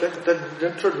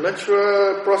 The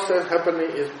natural process happening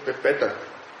is better.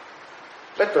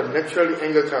 Let the naturally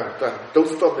anger come. Don't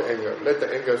stop the anger. Let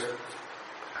the anger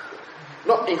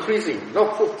not increasing,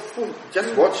 not full,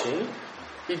 just watching.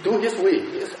 He do his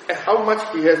way. How much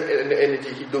he has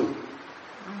energy he do.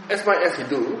 As much as he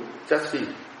do, just see.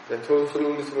 Then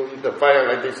slowly, the fire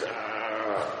like this.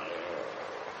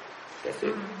 That's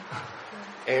it.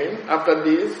 And after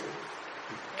this,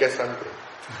 get something.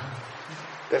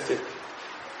 That's it.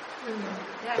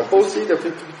 Yeah, The whole scene,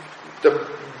 the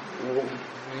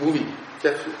movie,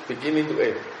 just beginning to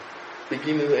end.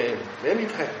 Many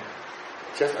times.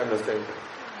 Just understand.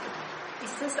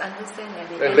 It's just understand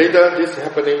that. And later this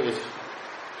happening is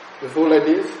before like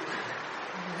this.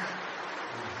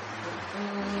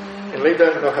 And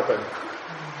later not happen.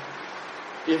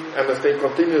 If understand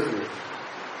continuously.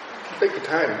 Take the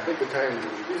time.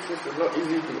 This is not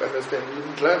easy to understand. You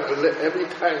learn every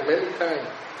time, many times.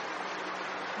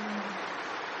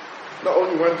 Not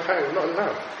only one time, not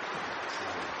enough.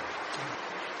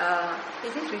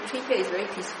 In this retreat here is very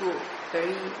peaceful,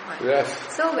 very much. Yes.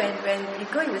 So when you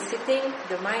go into sitting,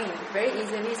 the mind very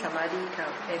easily samadhi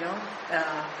comes,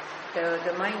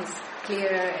 the mind is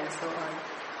clear and so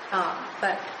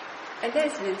on. And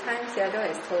that's the time Sayadaw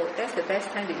has told, that's the best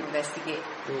time to investigate.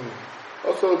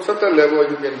 Also, certain level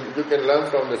you can learn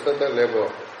from the certain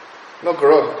level. No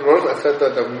growth and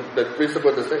certain the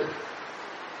principle the same.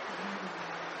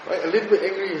 Right? A little bit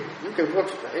angry, you can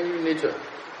watch the angry nature.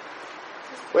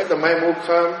 When the mind more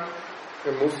calm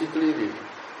and more clearly.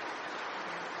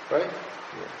 Right?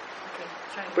 Okay,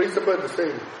 try. Principle the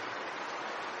same.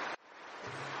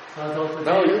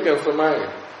 Now you can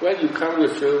smile. When you come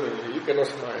with Shwe, you cannot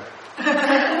smile.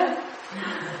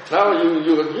 Now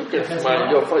you can smile.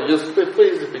 Your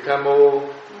face become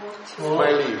more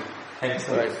smiley. Right?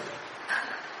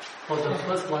 For the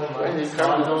first 1 month, When you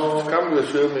come with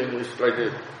Shwe, it's like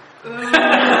this.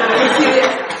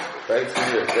 Very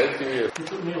serious. It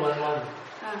took me 1 month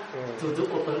to do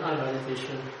open eye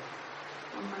meditation.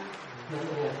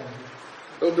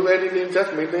 Don't do anything,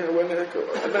 just maintain awareness.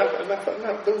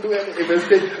 Enough. Don't do anything.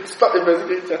 Investigate. Stop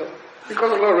investigation.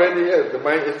 Because I'm not ready yet. The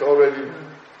mind is already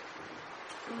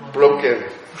broken.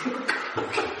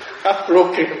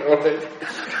 heartbroken already.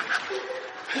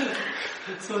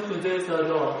 So today,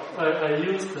 I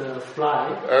used the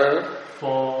fly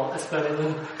for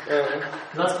experiment.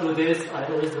 Last 2 days, I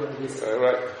always do this.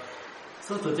 Right.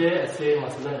 So today, I say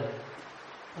must learn.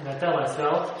 And I tell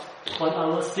myself, 1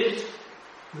 hour sit,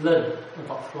 learn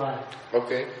about fly.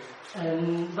 Okay.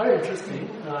 And very interesting.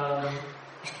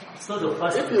 So the fly.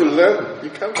 If you learn, you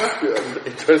come back to an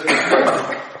interesting point.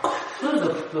 So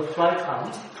the fly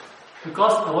comes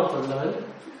because I want to learn.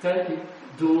 Then it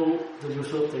do the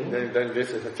usual thing. Then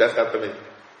this is just happening.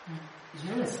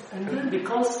 Yes, and then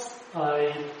because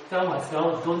I tell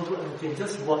myself, don't do anything,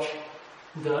 just watch.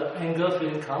 The anger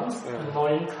feeling comes,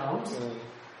 annoying comes,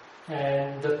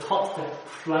 and the thought that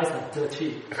flies are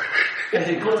dirty, and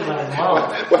they go to my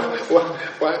mouth.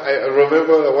 I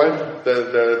remember one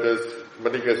the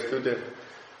medical student.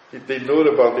 They know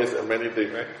about this and many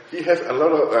things, right? He has a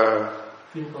lot of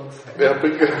Pimples.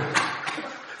 pimples.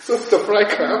 So the fly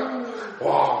comes.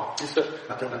 Wow! He said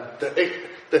the egg,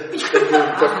 the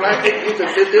fly egg is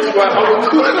this one. How to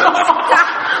do it?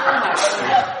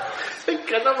 They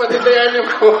cannot manipulate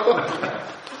anymore.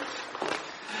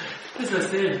 It's the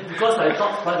same, because I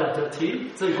thought flies are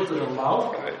dirty, so you go to the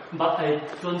mouth, but I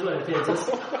don't do anything, I just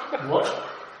watch.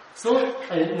 So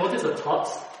I notice the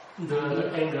thoughts,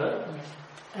 the anger,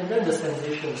 and then the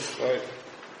sensations. Right.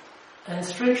 And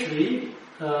strangely,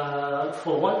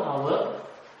 for 1 hour,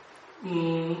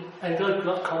 anger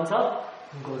comes up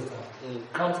and goes down.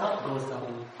 Comes up, goes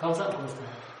down. Comes up, goes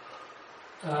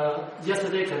down.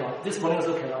 Yesterday cannot. This morning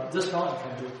also cannot. Just now I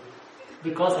can do.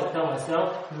 Because I tell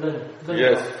myself, learn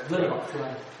about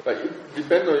flying. But it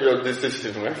depends on your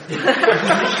decision, right?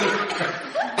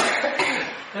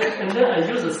 and then I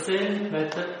use the same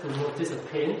method to notice the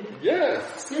pain. Yes.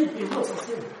 Same, it works the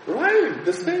same. Right,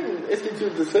 the same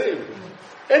attitude, the same.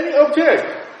 Any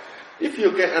object. If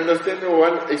you can understand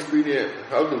one experience,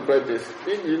 how to practice,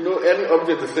 then you know any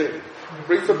object the same.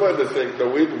 Principle is the same, the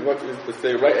way to watch is the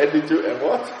same, right attitude and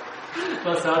what?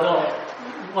 But Sayadaw,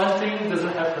 one thing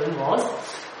doesn't happen was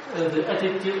the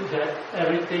attitude that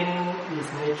everything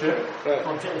is nature,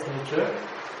 object is nature,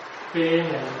 pain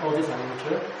and all these are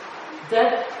nature.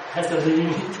 That has a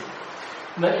limit.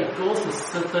 When it goes to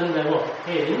certain level of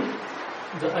pain,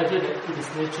 the idea that it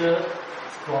is nature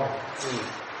is gone.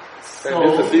 So,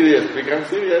 and it's serious, become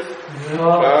serious.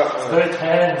 It's very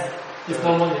tense. It's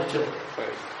no more nature.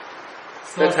 Right.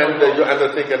 So that time that you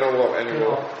understand cannot walk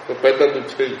anymore. So better to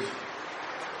change.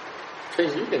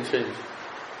 Change, you can change.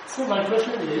 So my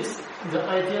question is, the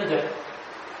idea that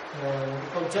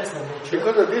objects are nature.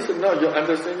 Because of this is not your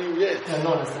understanding yet. Yeah,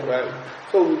 not understanding. Right.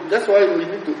 So that's why we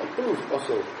need to approve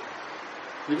also.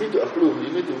 You need to approve.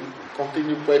 You need to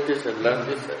continue practice and learn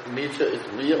this nature is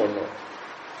real or not.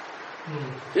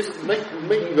 This make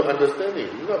your understanding.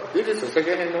 You know, this is a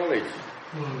second-hand knowledge.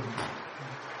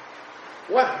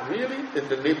 What? Really? That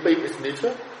the pain is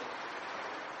nature?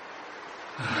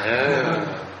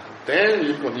 Then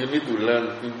you need to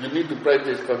learn. You need to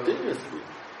practice continuously.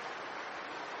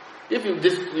 If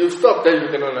you stop, then you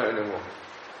cannot learn anymore.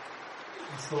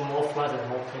 So more flight and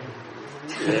more pain.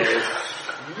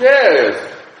 Yes.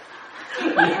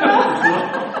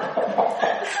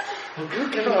 You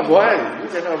cannot avoid.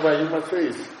 You must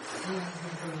face.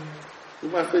 You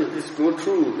must face. Just go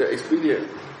through the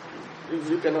experience. If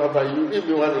you cannot avoid, if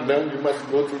you want to learn, you must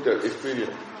go through the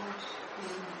experience.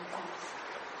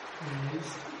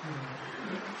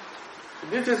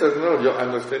 This is not your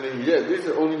understanding yet. This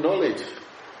is only knowledge.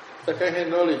 Second-hand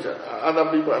knowledge.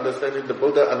 Other people understanding, the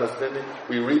Buddha understanding.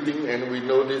 We reading and we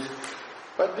know this.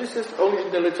 But this is only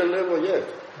intellectual level yet.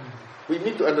 We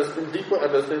need to understand deeper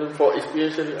understanding for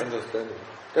experiential understanding.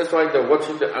 That's why the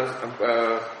watching the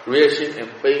reaction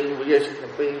and pain, reaction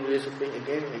and pain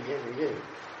again.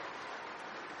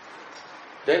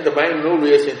 Then the mind no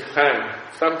reaction time.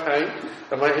 Sometimes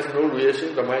the mind is no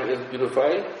reaction, the mind is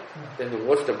beautified. Then you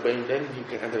watch the pain, then you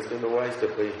can understand why is the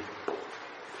pain.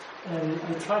 And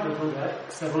I try to do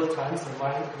that several times, the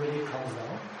mind really comes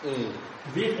down.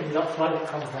 With and without flight, it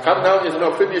comes down. Come down is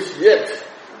not finished yet.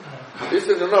 This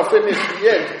is not finished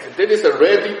yet. This is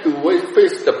ready to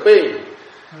face the pain.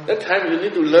 That time you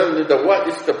need to learn what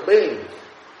is the pain.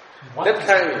 What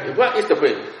is the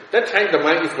pain? That time the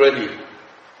mind is ready.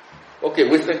 Okay,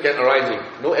 wisdom can arising.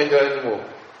 No anger anymore.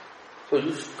 So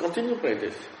you continue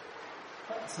practice.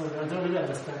 So I don't really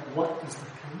understand what is the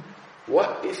pain.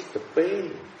 What is the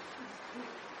pain?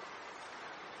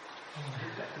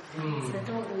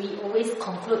 So we always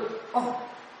conclude,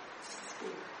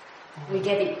 we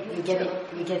get it.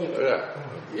 Yeah.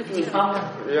 If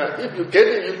you get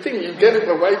it, you think you get it,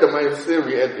 but why the mind is still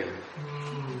reacting?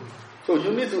 So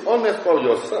you need to honest for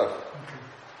yourself.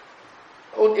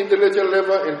 On intellectual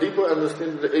level and deeper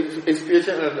understanding, the experience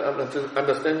and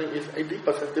understanding is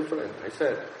 80% different, I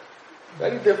said.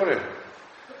 Very different.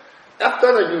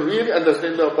 After that, you really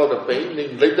understand about the pain,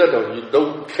 then later on, you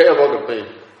don't care about the pain.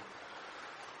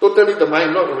 Totally the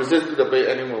mind not resist to the pain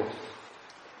anymore.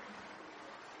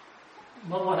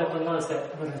 But what happened now is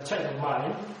that when I check the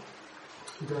mind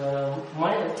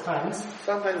at times...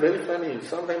 Sometimes very funny,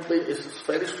 sometimes pain is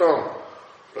very strong.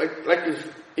 Like it's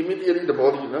immediately the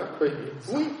body,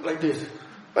 weak like this.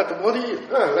 But the body,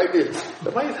 like this.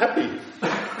 The mind is happy.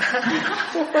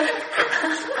 So funny.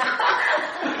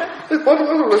 The body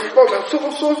also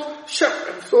responds so sharp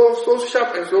and so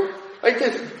sharp and so like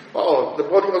this. Oh, the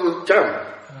body also jump.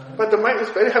 But the mind is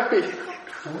very happy.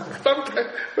 Sometimes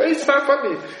very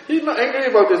funny. He's not angry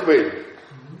about this way.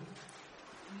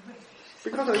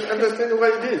 Because I understand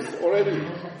what it is already.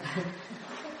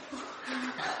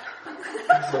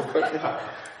 So funny.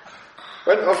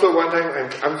 When also one time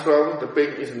I'm strong, the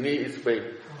pain is knee is pain.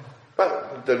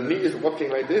 But the knee is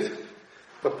walking like this.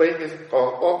 The pain is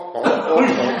on.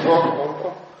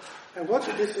 And what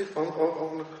is this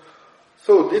on?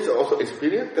 So this is also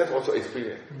experience, that's also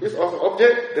experience. This is also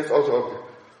object, that's also object.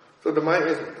 So the mind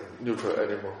is neutral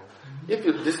anymore. If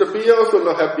you disappear, also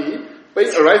not happy.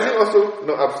 Pain arising, also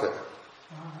not upset.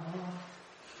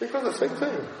 Because the same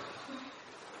thing.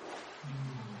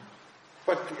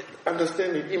 But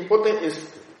understanding, important is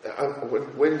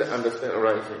when the understanding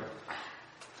arising.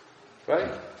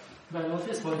 Right? But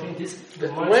notice one thing,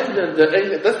 when the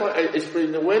anger, that's why I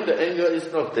explained, when the anger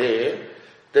is not there,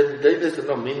 then there is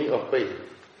no meaning of pain.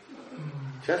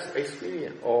 Just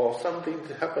experience or something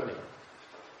happening.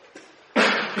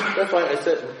 That's why I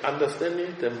said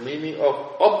understanding the meaning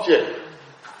of object.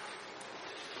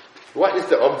 What is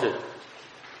the object?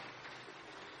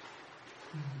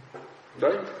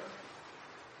 Right?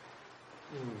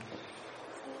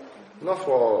 Not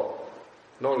for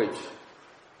knowledge,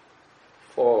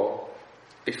 for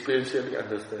experientially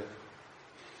understand.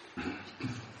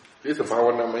 This is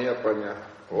Bhavanamaya Panya.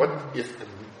 What is the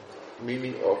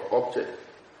meaning of object?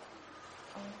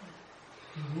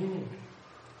 Meaning.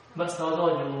 But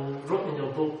Sayadaw, you wrote in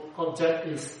your book, object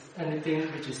is anything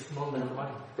which is known by the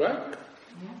mind. Right?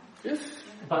 Yes.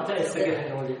 But that is second-hand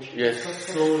knowledge. Yes.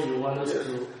 So you want us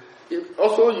to...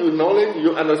 Also, you knowledge,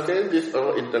 you understand this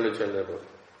on intellectual level.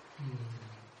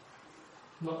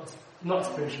 Not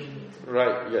spiritually.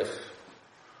 Right, yes.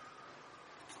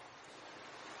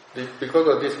 Because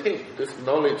of this thing, this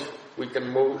knowledge, we can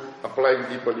move, apply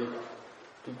deeply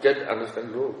to get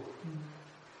understand grow.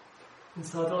 And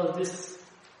Sayadaw, this...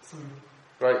 Sorry.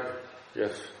 Right,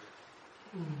 yes.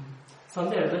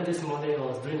 Something I learned this morning, I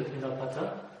was doing the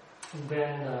Pinapata, and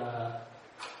then I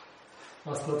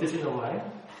was noticing the mind,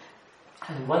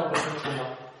 and one person came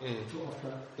up to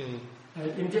offer. And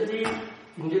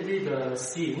immediately the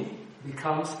seeing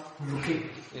becomes looking.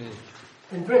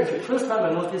 And the first time I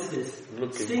noticed this,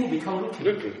 seeing becomes looking.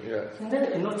 Looking, yeah. And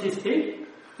then I noticed,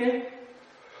 and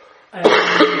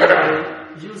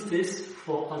I use this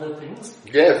for other things.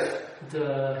 Yes.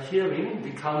 The hearing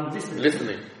becomes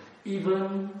listening.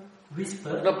 Even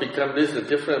whisper. Not become this a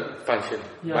different function.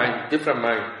 Yeah. Mind, different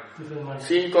mind. Mind.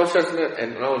 Seeing consciousness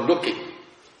and now looking.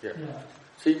 Yeah.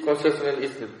 Seeing consciousness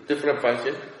is a different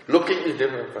function. Looking is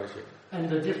different function. And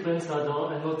the difference, although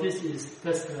I notice, is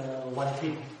just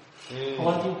wanting.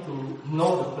 Wanting to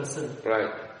know the person.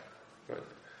 Right.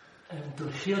 And to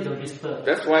hear the whisper.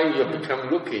 That's why you become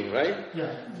looking, right?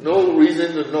 Yeah. No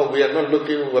reason to know. We are not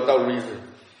looking without reason.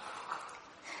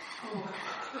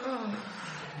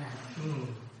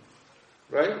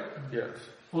 Right? Yes.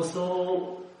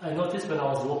 Also, I noticed when I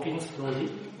was walking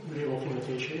slowly, really walking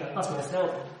meditation, I asked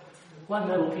myself, why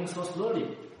am I walking so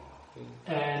slowly?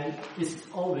 And it's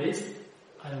always,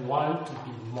 I want to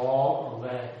be more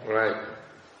aware. Right.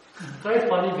 Very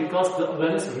funny because the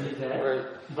awareness is really there, right.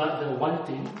 But the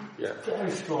wanting,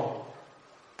 very strong.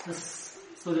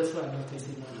 So that's what I'm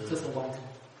noticing, just the wanting.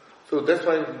 So that's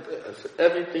why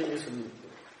everything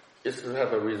is to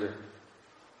have a reason.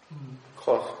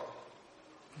 Cause.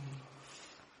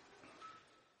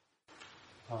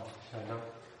 Sayadaw,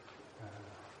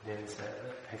 there is an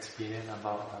experience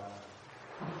about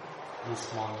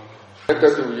this morning.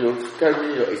 Better to you tell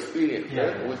me your experience.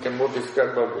 Yeah. We can more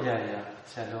discuss about it. Yeah.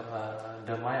 Sayadaw,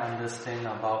 the mind understand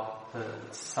about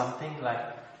something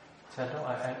like. Sayadaw,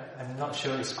 I'm not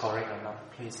sure it's correct or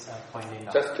not. Please point it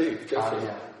out. Just think.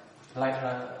 Yeah. Like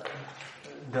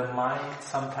the mind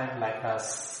sometimes like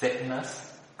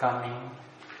sadness coming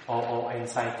or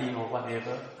anxiety or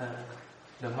whatever.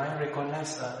 The mind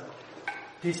recognize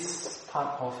this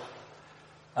part of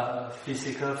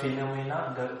physical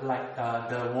phenomena,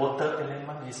 the water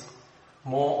element is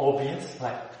more obvious,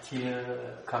 like tear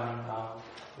coming out?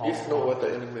 It's no water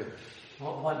element.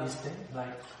 What is that?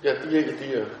 Like? Yeah,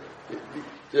 tear.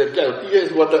 Tear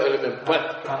is water element,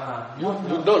 but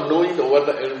you're not knowing the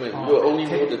water element. You only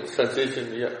know the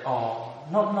sensation. Yeah.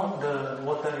 Not the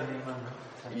water element.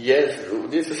 Yes,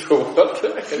 this is the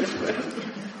water element.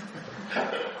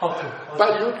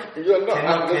 But you are not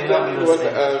understanding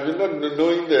you're not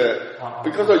knowing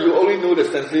because you only know the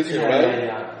sensation, right?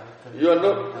 Yeah.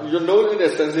 You're knowing the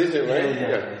sensation, right?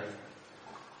 Yeah.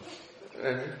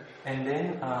 And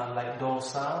then like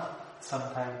dosa,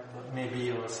 sometimes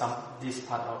maybe or this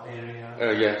part of area.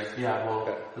 Yes. Yeah,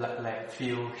 or like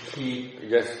feel heat.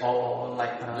 Yes. Or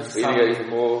like this area is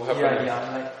more happening.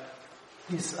 Yeah. Like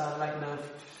it's like the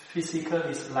physical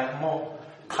is like more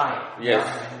tight. Yes.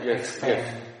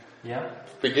 Expand. Yeah.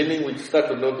 Beginning we start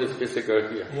to notice physical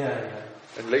here. Yeah.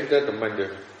 And later the mind.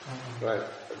 Right.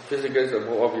 Physical is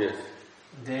more obvious.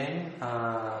 Then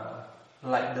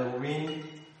like the wind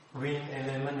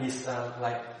element is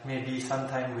like maybe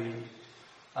sometimes we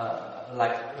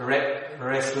like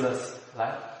restless,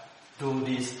 like do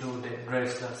this, do that,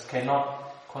 restless,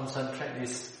 cannot concentrate.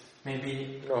 Is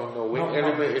maybe no. Wind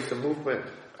element is a movement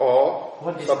or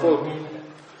what is support. The wind?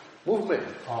 Movement.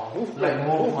 Like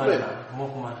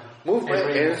movement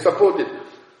and support it.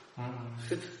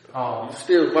 You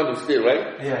still want to stay,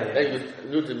 right? Yeah. And you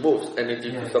use the most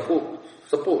energy to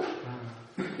support.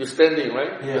 You're standing,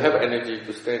 right? Yeah. You have energy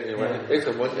to stand, right? That's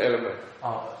a one element.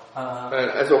 And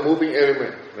as a moving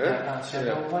element.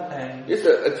 What it's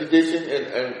the agitation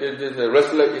and the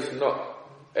restless is not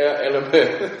air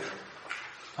element.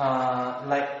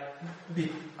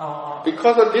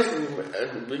 Because of this,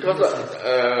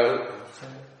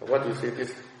 what do you say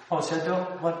this?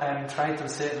 Shadow, what I'm trying to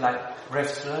say, like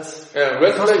restless.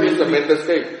 Restless is the mental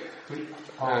state.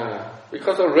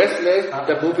 Because of restless,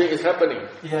 the moving is happening.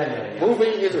 Yeah.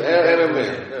 Moving is air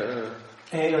element.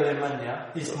 Air element, yeah.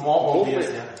 It's more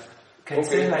obvious, yeah. Can you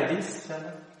say like this,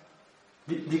 Shadow?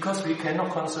 Because we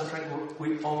cannot concentrate,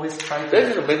 we always try to... That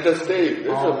is a mental state.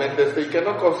 You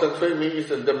cannot concentrate means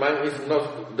the mind is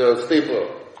not stable.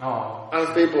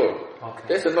 Unstable. Okay.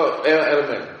 That's not air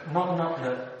element. Not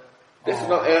the... This is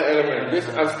not air element. This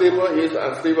unstable is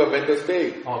unstable mental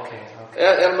state. Okay.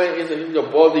 Air element is in your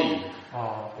body.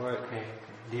 Right. Okay.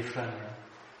 Different.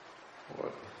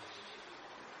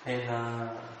 Yeah.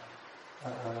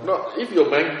 And no, if your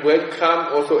mind very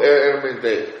calm, also air element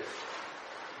there.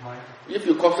 If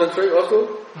you concentrate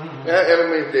also, air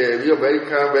element there. You are very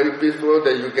calm, very peaceful,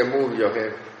 then you can move your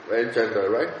hand very gentle,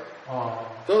 right?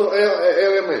 So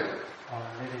air element.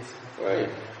 That is right.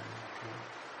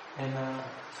 And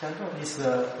Shadow is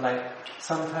like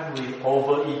sometimes we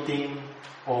overeating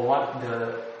or what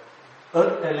the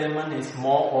earth element is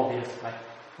more obvious. Like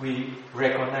we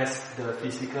recognize the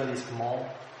physical is more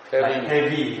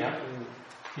heavy. Yeah.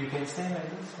 You can say like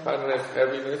this. Unless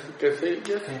heaviness, you can say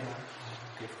yes.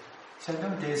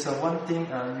 Shadow, there's one thing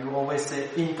you always say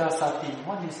intasati.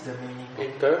 What is the meaning?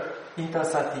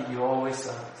 Intasati. You always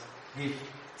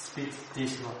speak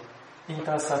this word.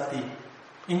 Intasati.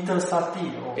 Intensity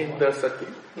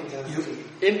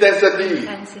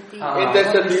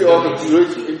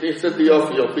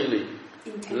of your feeling.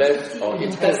 Less or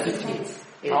intensity.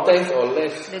 Intense or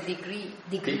less. The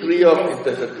degree of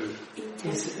intensity.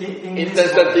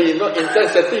 Intensity, not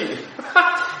intensity.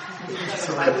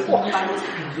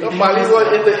 The Pali word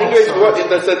in the English word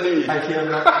intensity. I hear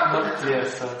not clear,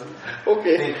 sir.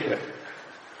 Okay. Thank you.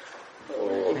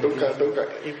 Don't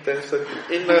intensity.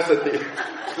 Not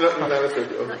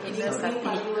intensity.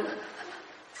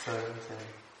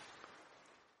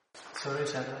 Sorry,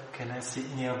 Shadow. Can I sit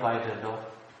nearby the door?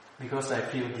 Because I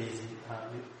feel dizzy.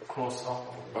 Close off.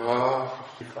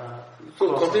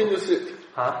 So continue sit.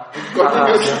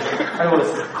 Continue sit.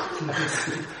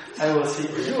 I was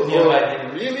sitting nearby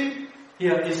him. Really?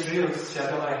 Yeah, it's real,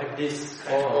 Shadow. I have this.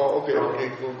 Okay.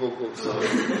 Go. So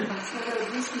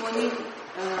this morning,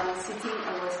 sitting,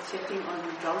 I was checking on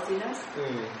drowsiness.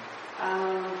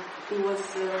 It was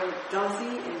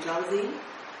drowsy,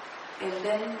 and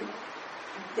then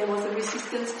there was a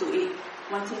resistance to it,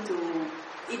 wanting to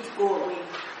it go away.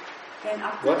 And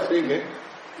after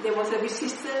there was a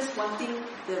resistance wanting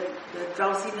the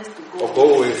drowsiness to go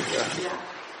away.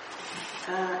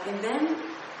 And then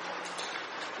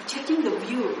checking the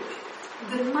view,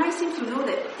 the mind seems to know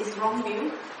that it's wrong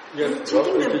view. Yes, and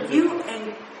checking the view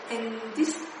and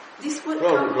this word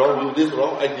wrong view, this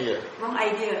wrong idea. Wrong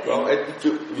idea. Wrong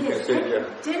attitude, you can say,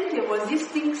 Then there was this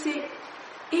thing say,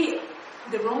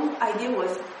 the wrong idea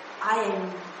was, I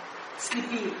am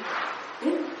sleepy.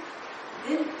 Then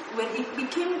when it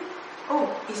became oh,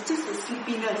 it's just a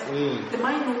sleepiness. The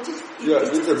mind noticed it's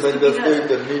just a sleepiness.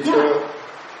 The nature. Yeah.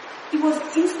 It was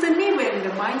instantly when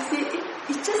the mind said,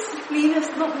 it's just sleepiness,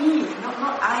 not me, not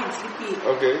I am sleepy.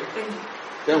 Okay. And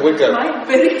then wake up. Mind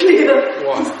very clear,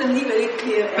 instantly very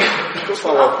clear. And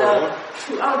throughout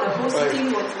the whole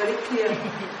sitting was very clear.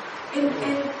 And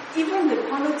even the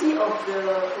quality of the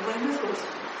awareness was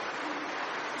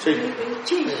very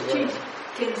changed.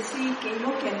 Can see, can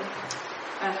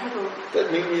have a...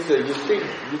 That means that you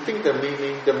think the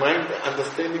meaning, the mind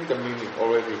understanding the meaning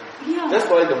already. Yeah. That's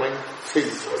why the mind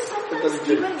thinks. So sometimes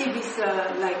even if it's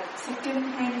like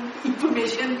second-hand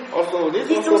information, also this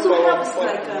it also helps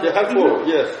helpful,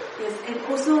 yes. Yes, and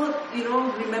also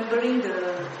remembering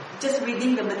just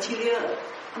reading the material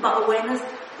about awareness.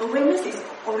 Awareness is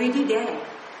already there.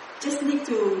 Just need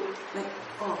to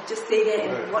just stay there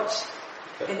and watch,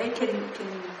 and then can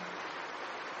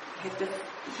have the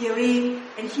hearing,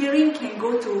 and hearing can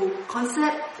go to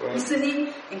concept,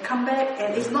 listening, and come back,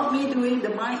 and it's not me doing, the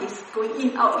mind is going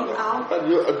in, out. But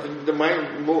the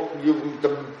mind,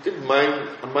 the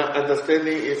mind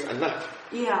understanding is enough.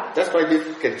 Yeah. That's why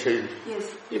this can change.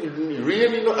 Yes. If you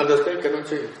really not understand, cannot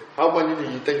change. How much do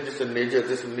you think this is nature,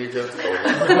 this is nature?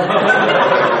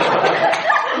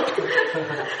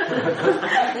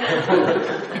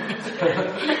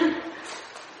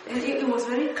 It was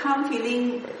very calm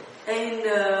feeling and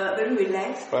very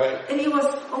relaxed. Right. And it was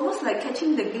almost like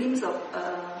catching the glimpse of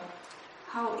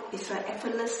how it's like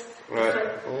effortless.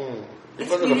 Right.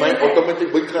 Because the mind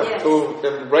automatically wake up. Yes. So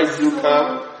the right view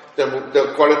come,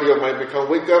 the quality of mind become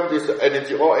wake up, this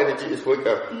energy, all energy is wake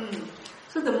up.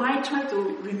 So the mind try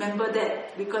to remember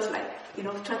that, because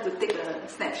try to take a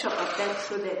snapshot of that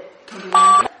so that can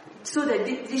remember. So that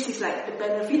this is like the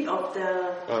benefit of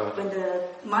when the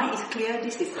mind is clear,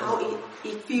 this is how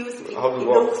it feels, it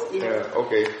looks. Yeah.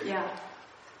 Okay. Yeah.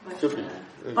 But, should be. You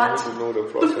need to know the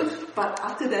process. But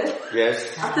after that,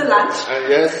 yes. After lunch,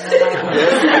 yes,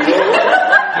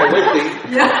 I'm waiting.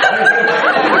 Yeah.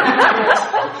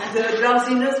 The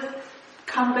drowsiness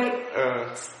come back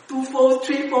 2 folds,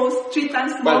 3 folds, 3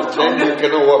 times more. But then you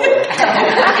cannot walk.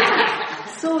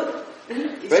 So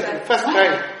first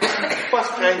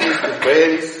time is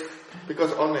very,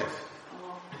 because honest.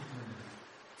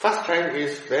 First time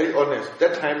is very honest.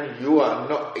 That time you are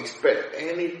not expect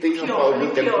anything about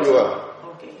you can pure.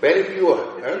 Okay. Very pure.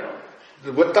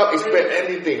 Without expect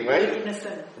anything, right?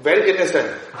 Very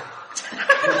innocent.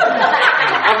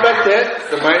 After that,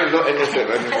 the mind is not innocent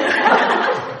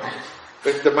anymore.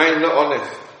 But the mind is not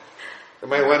honest. The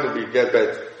mind want to get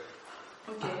better.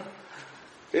 Okay.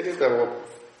 This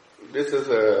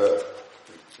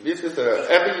is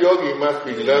every yogi must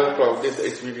be learned from this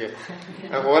experience.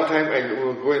 And one time I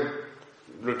will go and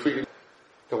retreat.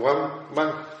 The one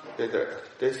monk,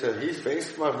 he's very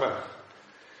smart monk.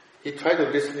 He tried to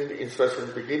listen to the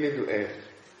instructions beginning to end.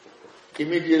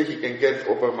 Immediately he can get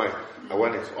open mind.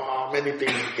 Awareness. Many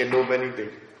things, he can know many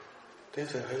things. Then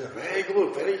he said, very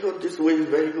good, this way is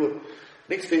very good.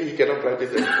 Next day he cannot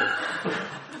practice anymore.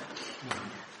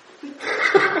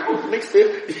 Next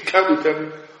day he comes to tell me,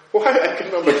 why I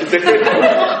cannot meditate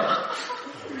anymore?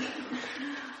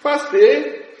 First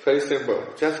day, very simple.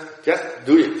 Just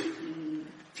do it.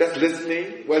 Just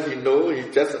listening, what he knows, he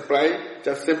just apply,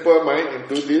 just simple mind and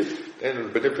do this, then the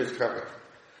benefits come.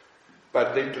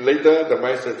 But then later the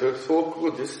mind said, so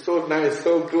good, it's so nice,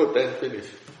 so good, then finish.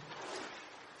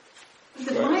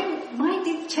 The mind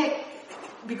did check,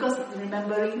 because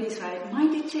remembering this, right,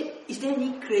 mind did check, is there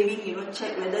any craving,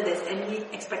 check whether there's any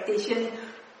expectation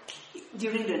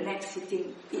during the next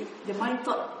sitting. The mind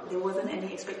thought there wasn't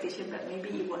any expectation, but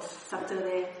maybe it was subtle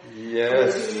there.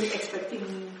 Yes. Maybe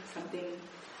expecting something.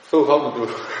 So how to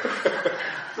do?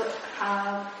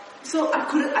 So I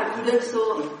couldn't.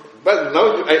 So. But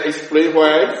now I explain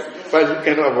why, but you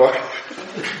cannot avoid.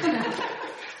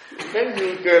 Then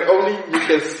you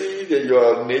can see that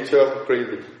your nature of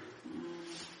craving.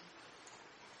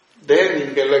 Then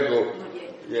you can let go. Not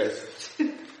yet. Yes.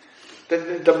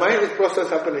 The mind is process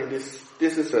happening.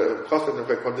 This is a cause and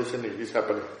effect conditioning is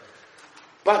happening.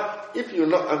 But if you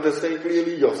not understand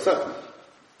clearly yourself,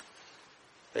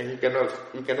 then you cannot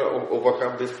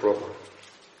overcome this problem.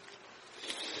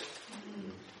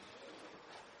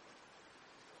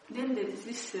 Then there's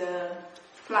this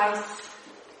flies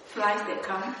that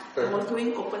come. I was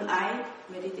doing open eye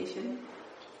meditation.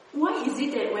 Why is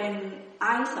it that when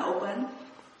eyes are open,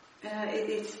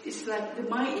 it's like the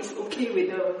mind is okay with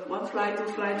the 1 fly, 2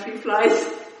 fly, 3 flies.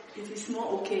 It is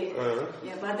more okay.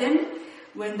 Yeah, but then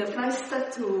when the flies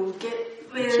start to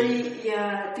get very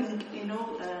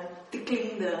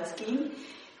tickling the skin,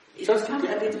 it becomes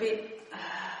a little bit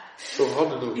so how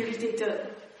to do?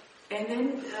 Irritated. And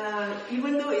then,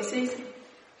 even though it says,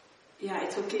 yeah,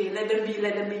 it's okay, let them be,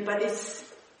 but it's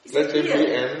let them clear.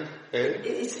 be and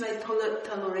it's like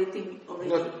tolerating already.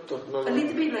 Not a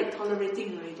little bit like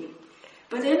tolerating already.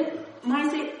 But then, mine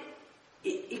said,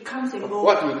 it comes and goes.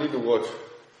 What you need to watch?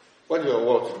 What you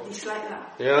watch? Dislike lah.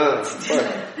 Yeah.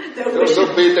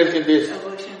 Don't pay attention to this.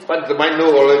 But the mind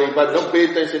know already, but don't pay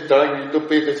attention directly, don't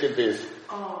pay attention to this.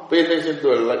 Pay attention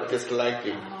to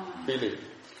disliking, feeling.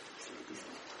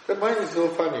 The mind is so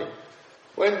funny.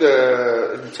 When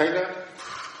in China,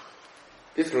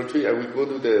 this retreat, we go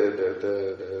to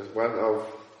the one of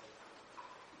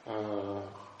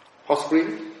hot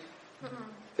spring.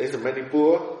 There's a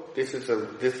Manipur. This is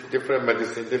this different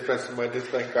medicine,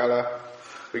 different color.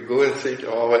 We go and see the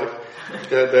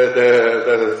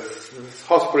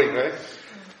hot spring, right?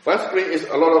 One spring is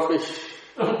a lot of fish,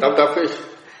 dump fish.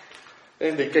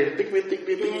 And they can pick me.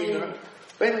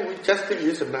 When we just think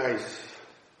it's nice.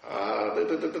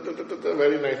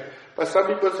 Very nice. But some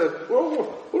people said,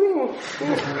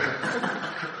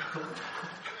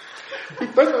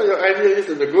 depends on your idea, is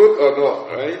it good or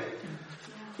not, right?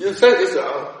 You said it's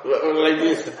like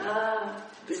this.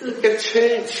 You can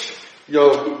change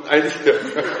your idea.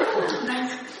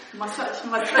 Massage.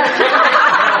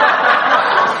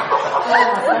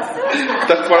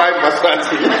 That's why massage.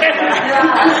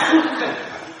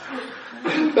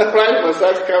 That's why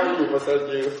massage comes to massage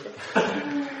you.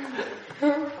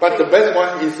 But the best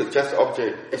one is just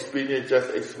object, experience,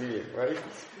 right?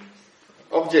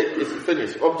 Object is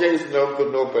finished. Object is no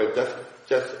good, no bad.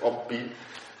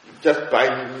 Just by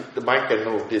the mind can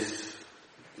know this.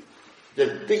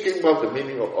 Just thinking about the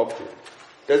meaning of object.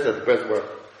 That's the best one,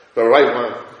 the right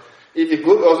one. If it's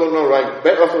good, also not right.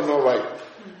 Bad, also not right.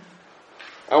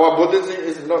 Our Buddhism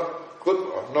is not good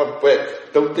or not bad.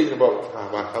 Don't think about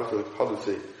how to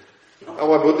say.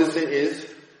 Our Buddhism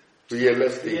is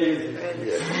realistic.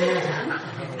 Yes.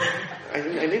 I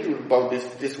need to about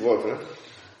this word.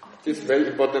 It's very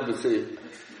important to say.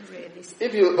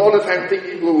 If you all the time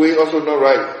thinking good way, also not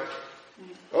right.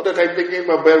 All the time thinking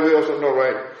about bad way, also not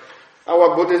right.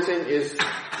 Our Buddhism is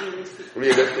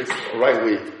realistic, right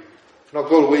way. Not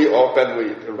good way or bad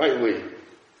way, the right way.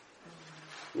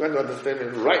 You want to understand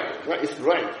it right. What is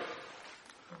right?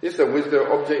 This is the wisdom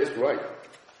object is right.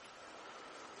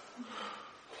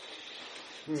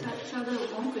 So the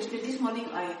one question, this morning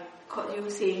I caught you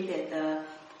saying that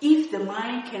if the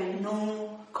mind can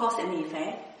know cause and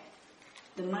effect,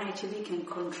 the mind actually can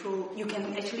control, you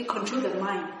can actually control the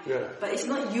mind. Yeah. But it's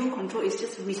not you control, it's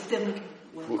just wisdom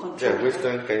will control. Yeah,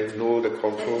 wisdom can know the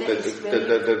control,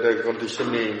 the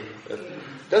conditioning.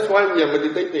 That's why we are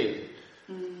meditating.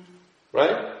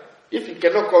 Right? If you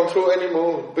cannot control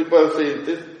anymore, people say,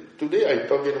 today I'm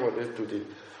talking about this today.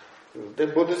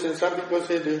 Then Buddhism, some people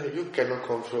say that you cannot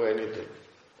control anything.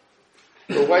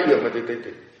 So why you are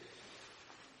meditating?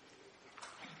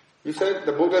 You said,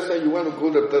 the Buddha said you want to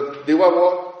go to the Deva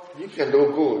world, you can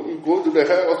go. You go to the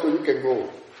hell also you can go.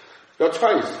 Your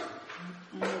choice.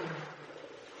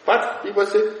 But people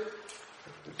say,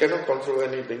 you cannot control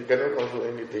anything.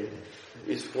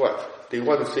 It's what? They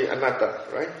want to say anatta,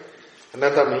 right?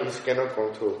 Anatta means cannot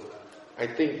control. I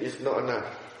think it's not enough.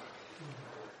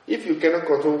 If you cannot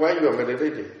control, why you are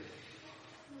meditating?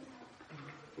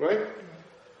 Right?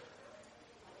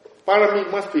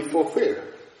 Parami must be fulfilled.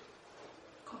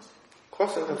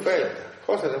 Cause and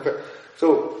effect.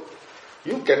 So,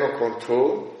 you cannot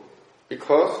control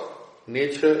because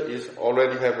nature is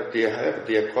already have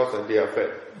their cause and their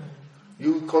effect.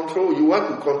 You want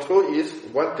to control is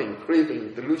one thing,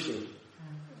 craving, delusion.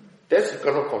 That's you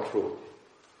cannot control.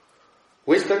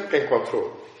 Wisdom can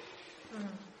control.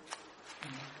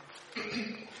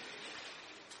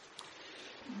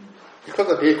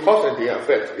 Because of their cause and their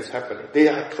effect is happening. They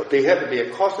have their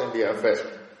cause and their effect.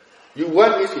 You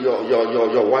want is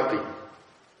your wanting.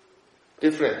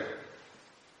 Different.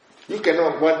 You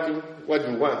cannot want what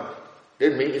you want.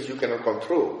 That means you cannot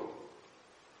control.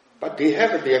 But they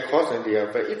have their cause and their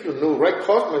effect. If you know right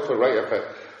cause means the right effect.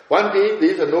 One day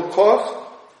there is no cause,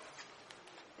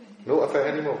 no effect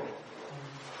anymore.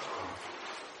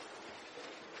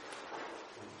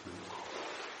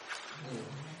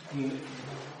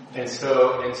 And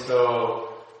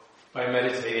so by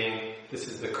meditating, this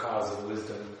is the cause of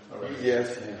wisdom. Already.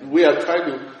 Yes, we are trying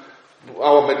to.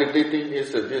 Our meditating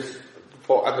is this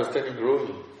for understanding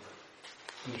growing.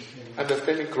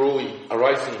 Understanding growing,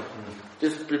 arising.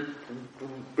 Just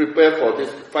prepare for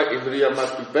this. 5 indriya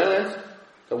must be balanced.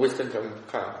 The wisdom can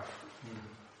come.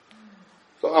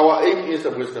 So our aim is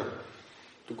the wisdom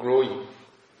to growing.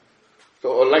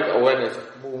 So like awareness,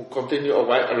 continue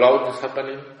allow this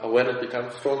happening. Awareness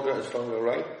becomes stronger and stronger,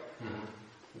 right?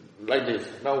 like this.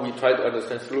 Now we try to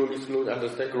understand slowly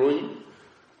understand, growing,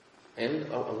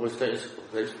 and our understanding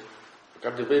is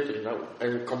cultivating now,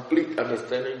 and complete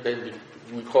understanding. Then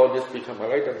we call this become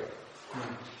enlightenment.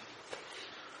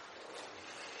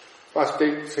 First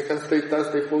stage, second stage, third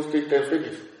stage, fourth stage, then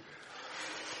finish.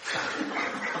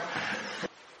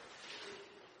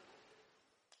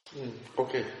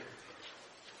 Okay.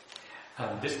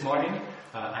 This morning,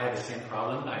 I had the same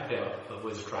problem. I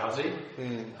was drowsy.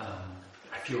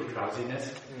 I feel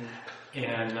drowsiness.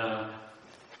 And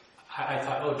I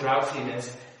thought,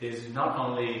 drowsiness is not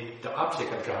only the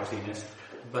object of drowsiness,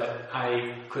 but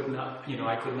I could not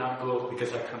go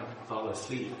because I couldn't fall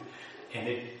asleep. And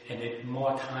it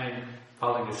more time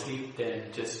falling asleep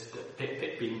than just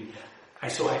being.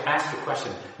 So I asked the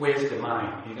question, where's the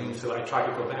mind? So I tried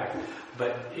to go back,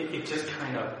 but it just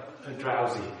kind of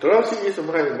drowsy. Drowsy is the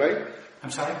mind, right? I'm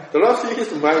sorry? Drowsy is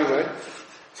the mind, right?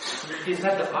 Is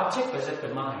that the object or is that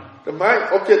the mind? The mind,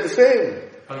 object the same.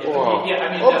 Oh, yeah, wow. Yeah,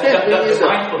 I mean, object the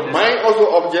mindfulness. Mind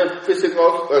also object,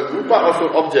 physical, rupa also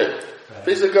object. Right.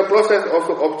 Physical process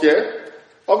also object.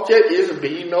 Object is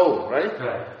being known, right?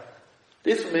 Right.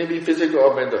 This may be physical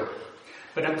or mental.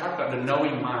 But I'm talking about the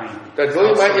knowing mind. The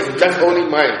knowing mind is just only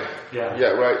mind. Yeah. Yeah,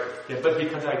 right. Yeah, but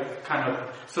because I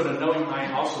so the knowing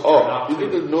mind also turned off. You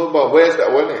need to know about where's the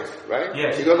awareness, right?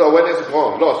 Yes. Because the awareness is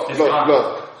gone, lost.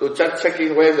 So just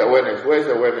checking where's the awareness.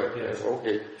 Yes.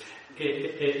 Okay.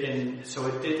 And so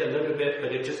it did a little bit,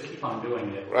 but it just keep on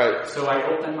doing it. Right. So I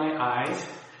opened my eyes,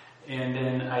 and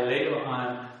then later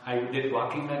on I did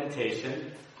walking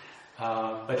meditation,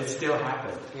 but it still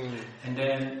happened. And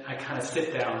then I kind of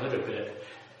sit down a little bit,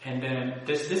 and then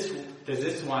there's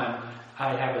this one.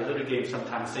 I have a little game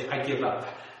sometimes. Say I give up,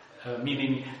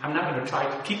 meaning I'm not going to try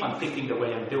to keep on thinking the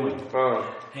way I'm doing,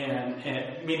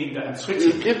 and meaning that I'm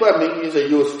switching. You give up means that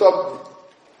you stop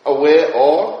aware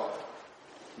or.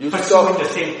 Pursuing the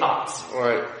same thoughts.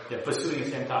 Right. Yeah, pursuing the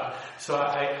same thoughts. So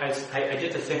I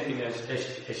did the same thing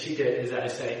as she did, is that I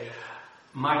say,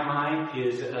 my mind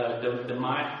is, the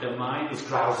mind is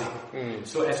drowsy.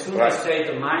 So as soon as I say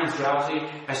the mind is drowsy,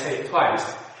 I say it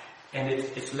twice, and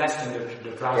it's less than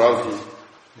the drowsiness.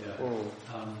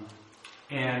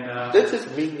 Yeah. This is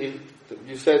mean,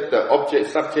 you said the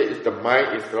subject is the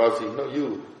mind is drowsy, not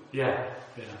you. Yeah.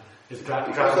 It's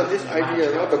drowsy. Because of this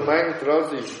idea, not the mind is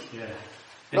drowsy. Yeah.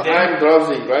 No, I'm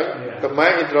drowsy, right? Yeah. The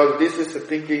mind is drowsy. This is the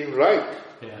thinking right.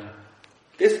 Yeah.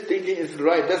 This thinking is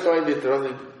right. That's why the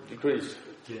drowsy decrease.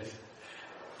 Yes.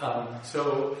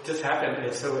 So it just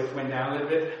happened. So it went down a little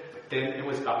bit. But then it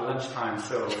was about lunchtime,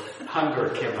 so hunger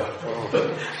came up.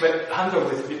 But hunger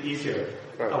was a bit easier.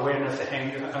 Right. Awareness of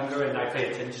hunger, and I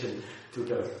pay attention to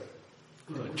the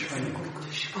training.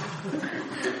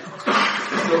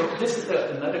 So this is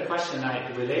another question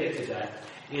related to that.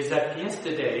 Is that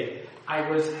yesterday I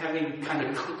was having kind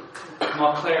of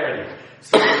more clarity.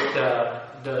 So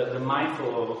the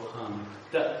mindful,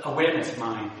 the awareness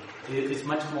mind is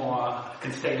much more,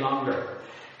 can stay longer.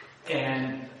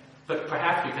 But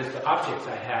perhaps because the objects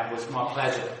I have was more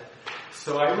pleasant.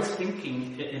 So I was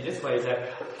thinking in this way is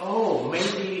that,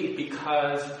 maybe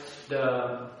because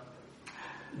the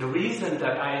reason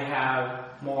that I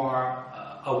have more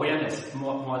awareness,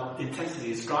 more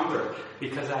intensity is stronger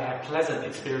because I have pleasant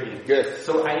experience. Yes.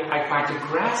 So I find to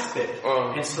grasp it.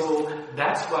 And so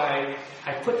that's why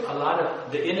I put a lot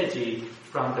of the energy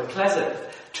from the pleasant,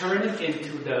 turn it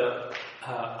into the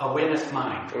awareness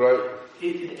mind. Right.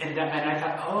 And I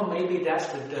thought, maybe that's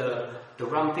the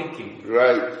wrong thinking.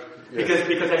 Right. Yes.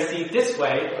 Because I see it this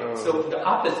way, so the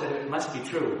opposite must be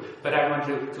true. But I want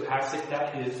to ask if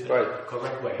that is the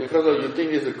correct way. Because you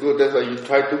think it's good, that's why you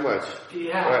try too much.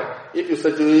 Yeah. Right. If your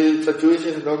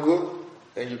situation is not good,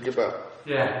 then you give up.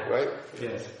 Yeah. Right?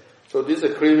 Yes. So this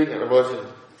is a craving and aversion.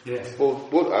 Yes.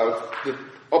 Both are, the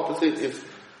opposite is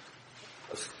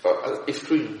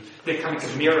extreme. They kind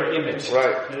of mirror image.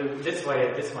 Right. This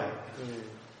way.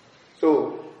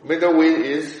 So, middle way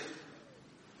is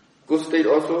good state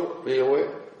also, be aware.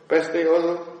 Bad state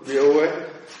also, be aware.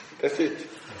 That's it.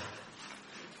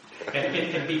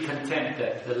 And be content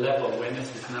that the level of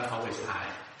awareness is not always high.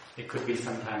 It could be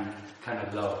sometimes kind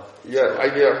of low. Yeah,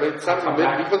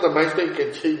 because the mind state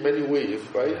can change many ways,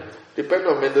 right? Yeah. Depending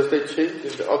on mental state change,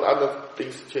 and all other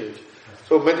things change.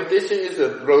 So meditation is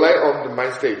rely on the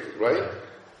mind state, right?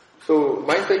 So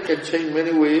mind state can change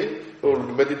many ways. So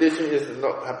meditation is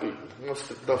not happy, not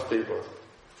stable.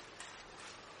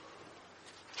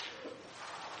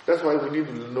 That's why we need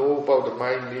to know about the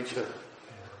mind nature.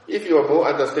 If you are more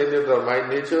understanding of the mind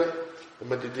nature, the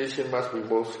meditation must be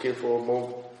more skillful,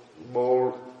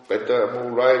 more better,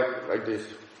 more right, like this.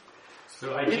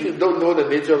 So if you don't know the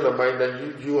nature of the mind,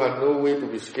 then you have no way to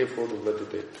be skillful to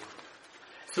meditate.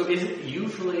 So is it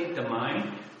usually the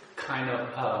mind kind of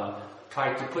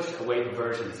try to push away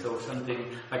aversion? So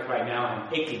something like right now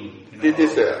I'm aching. This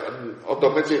is an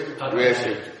automatic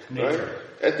reaction, nature.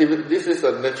 Right? And this is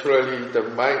naturally the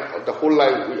mind. The whole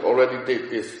life we already did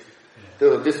this.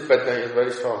 So this pattern is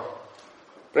very strong.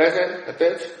 Present,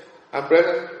 attach,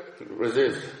 unpresent,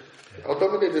 resist.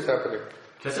 Automatically this is happening.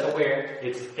 Just aware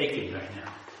it's aching right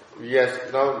now.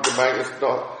 Yes, now the mind is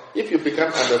not. If you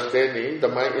become understanding, the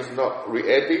mind is not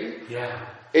reacting,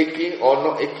 aching or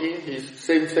not aching. He's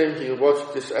same. He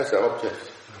watches this as an object,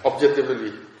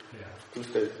 objectively. Two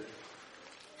states.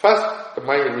 First, the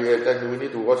mind reacts, and we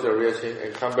need to watch the reaction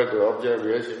and come back to the object,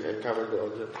 reaction and come back to the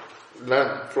object.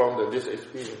 Learn from this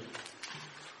experience.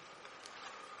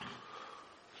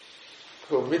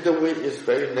 So middle way is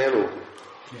very narrow.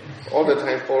 All the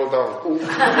time fall down. Very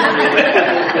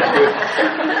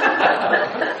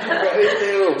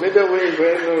narrow. Middle way is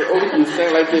very narrow. Only you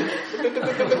stand like this.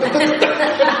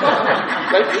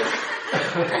 Like this.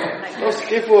 Not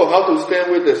skillful how to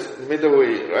stand with this middle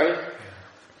way, right?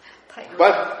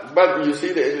 But you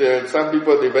see that some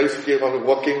people they very skilled on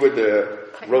walking with the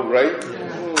rope, right?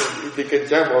 If they can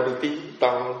jump on the ding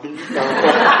dong.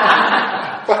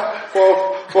 But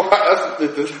for us,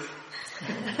 it is.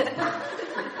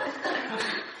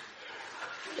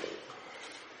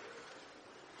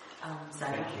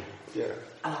 Yeah.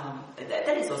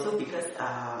 That is also because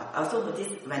I also notice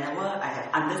whenever I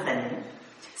have understanding,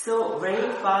 so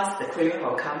very fast the craving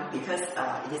will come because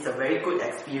it is a very good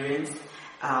experience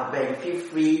where you feel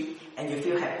free and you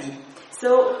feel happy.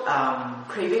 So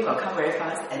craving will come very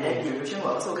fast, and then delusion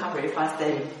will also come very fast.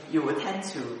 Then you will tend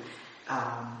to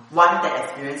want that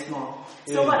experience more.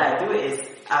 So what I do is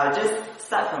I'll just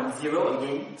start from zero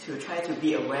again to try to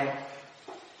be aware.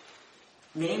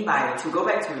 Meaning by to go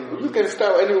back to... You can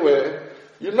start anywhere.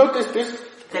 You notice this?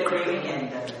 The craving and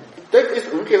that is,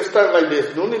 we can start like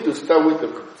this. No need to start with the...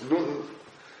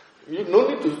 No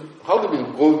need to... How do we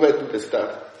go back to the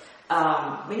start?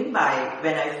 Meaning by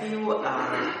when I feel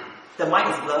the mind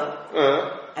is blurred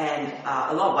and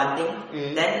a lot of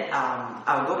wanting, then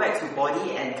I'll go back to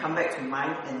body and come back to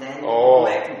mind and then go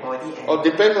back to body. And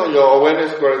depends on your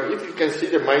awareness. If you can see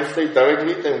the mind state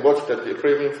directly, then watch the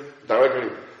craving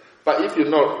directly. But if you're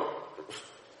not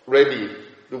ready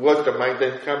to watch the mind,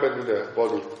 then come back to the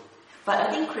body. But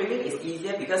I think craving is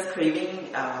easier because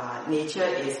craving nature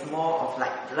is more of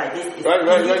like this. It's right.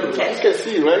 To catch. You can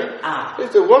see,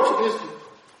 right? So watch this.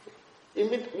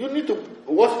 You need to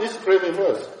watch this craving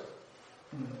first.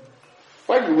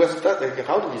 Why you will start again?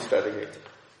 How do we start again?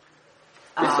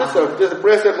 This is the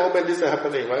present moment. This is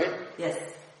happening, right? Yes.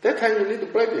 That time you need to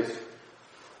practice.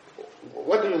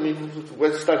 What do you mean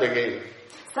to start again?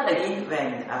 Start again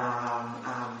when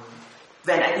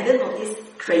I didn't notice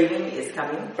craving is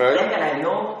coming. Right. Then when I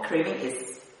know craving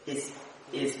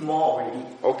is more already.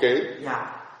 Okay. Yeah.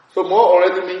 So more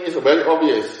already means it's very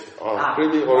obvious.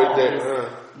 Craving already there.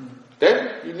 Then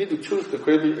you need to choose the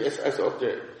craving as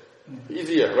object.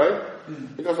 Easier, right?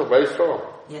 Because it's very strong.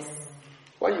 Yes.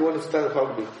 Why you want to start how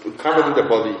to come into the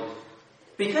body?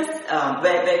 Because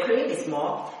when craving is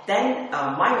more, then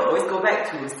mind will always go back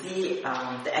to see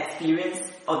the experience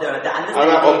or the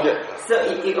understanding. So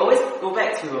it always go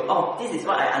back to, this is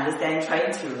what I understand,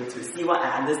 trying to see what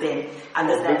I understand.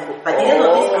 But didn't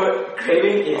notice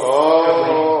craving is...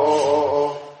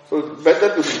 So better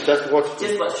to be just watch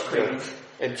craving.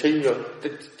 And change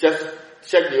just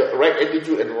check your right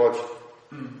attitude and watch.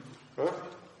 Huh?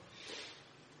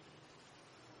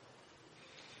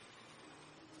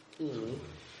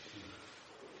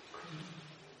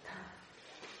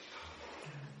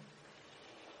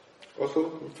 Also,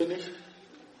 you finish?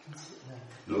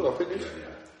 No. You are finished?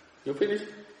 Yeah. You finished?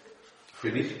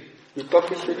 Finish? You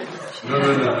talking finished? No.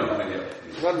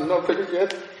 Not finished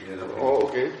yet? Yeah, no.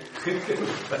 Okay.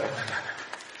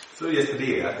 So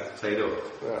yesterday, Sayadaw.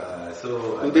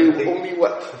 Today only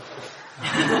what?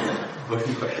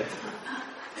 Only what?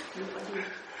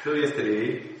 So yesterday,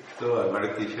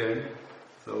 meditation.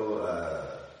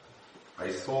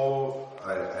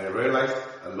 I realized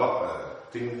a lot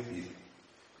of things is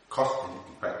cause and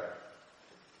effect.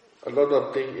 A lot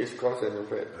of things is cause and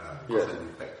effect. Cause and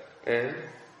effect. And?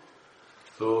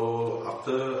 So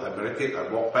after I meditate, I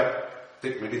walk back,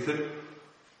 take medicine.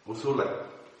 Also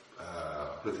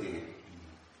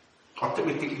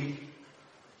automatically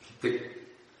take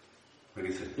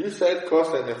medicine. You said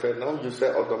cause and effect, now you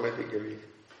said automatically.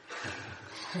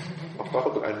 How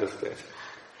to understand?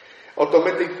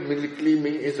 Automatically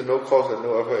means it's no cause and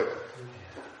no effect.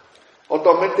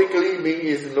 Automatically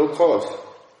means it's no cause.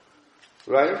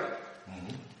 Right?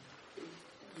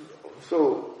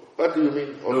 So, what do you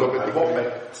mean automatically? No, I walk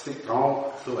back, sit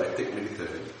down, so I take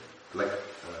medicine. Like,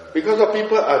 because of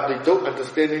people they don't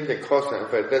understanding the cause and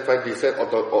effect. That's why they said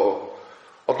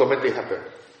automatically happen.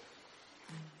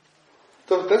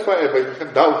 So that's why I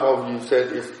can doubt how you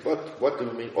said is what do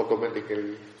you mean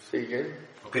automatically? Say again.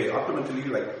 Okay, automatically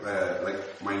like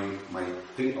my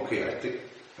thing. Okay, I take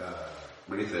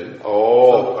medicine.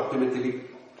 So automatically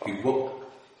he work.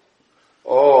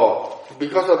 Oh,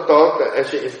 because of thought, the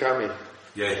action is coming.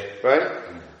 Yeah.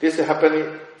 Right? This is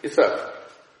happening itself.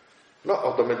 Not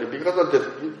automatic. Because of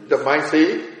the mind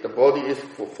say, the body is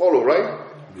follow, right?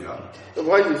 Yeah. So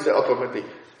why you say automatic?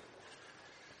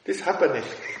 This happening.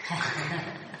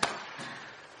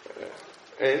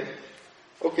 And,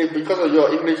 okay, because of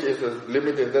your English is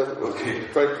limited, that's okay.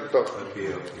 Try to talk.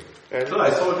 Okay. And so I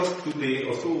saw this today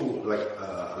also like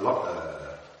a lot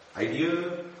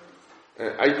idea.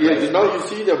 Now you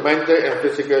see the mental and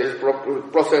physical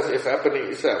process is happening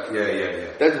itself.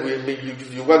 Yeah. That will mean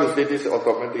you want to say this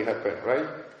automatically happen, right?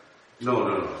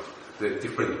 No. They're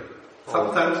different.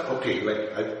 Sometimes, okay,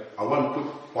 like I want to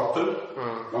put bottle,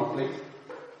 one place.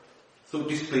 So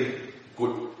this place,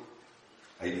 good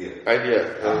idea.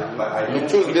 But you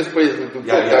choose this place to put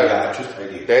that. I choose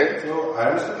idea. Then? So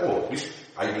I understand, this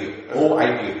idea, I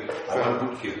want to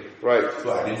put here. Right.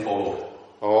 So I didn't follow.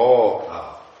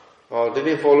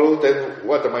 Didn't follow, then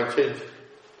what am I change?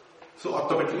 So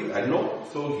automatically I know,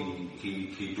 so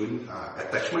he doing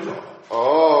attachment.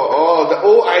 The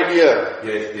old idea.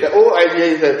 Yes. The old idea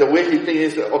is that the way he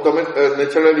thinks is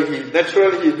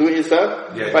naturally he doing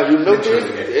himself. Yes. But you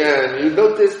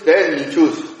notice, then you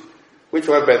choose which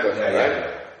one better.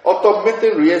 Right?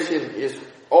 Automatic reaction is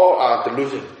all are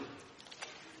delusion.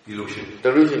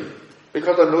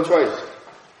 Because of no choice.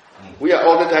 We are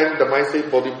all the time, the mind say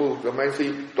body move, the mind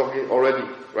say talking already,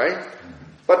 right?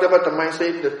 But the mind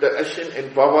say that the action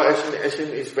and power action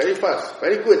is very fast,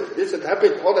 very good. This is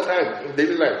happening all the time in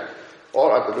daily life.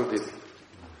 All are deluded.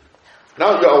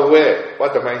 Now you are aware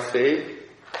what the mind say,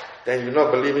 then you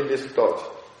not believe in this thought.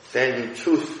 Then you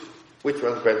choose which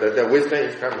one's better. The wisdom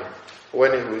is coming.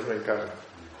 When is wisdom coming?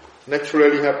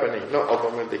 Naturally happening, not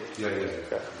automatic.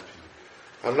 Yeah.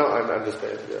 And now I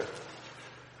understand,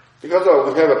 Because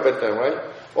we have a pattern, right?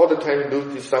 All the time do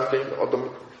this something,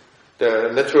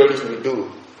 naturally we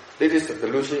do. This is the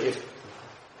delusion is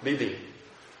leading.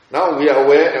 Now we are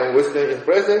aware and wisdom is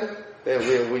present,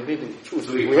 then we need to choose.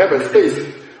 So we have a space.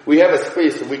 We have a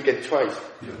space we can choose.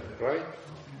 Right?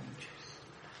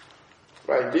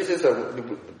 Right. This is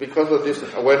because of this,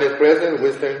 when it's present,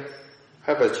 wisdom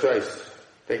have a choice.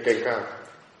 They can come.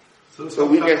 So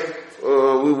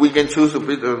we can choose a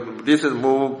bit. This is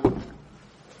more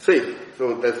safe.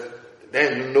 So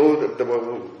then you know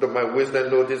that my wisdom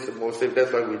know this is more safe.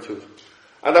 That's why we choose.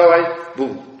 Otherwise,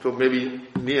 boom. So maybe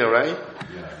near, right?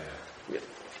 Yeah.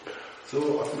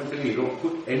 So automatically you don't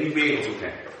put any way also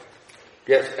can.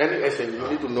 Yes, any action you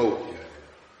need to know.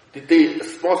 Detail,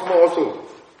 small also.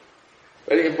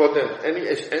 Very important.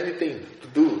 Anything to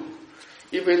do.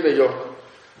 Even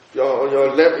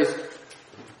your left is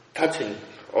touching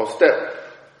or step.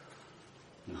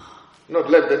 Not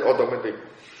left, then automatic.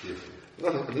 Yes.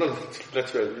 Not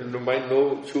natural. You might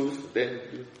know, choose, then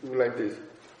you do like this.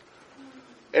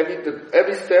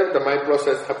 Every step, the mind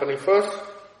process happening first,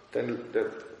 then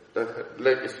the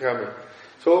leg is coming.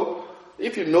 So,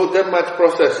 if you know that much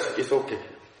process, it's okay.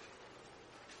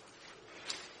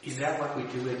 Is that what we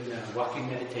do in walking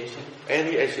meditation?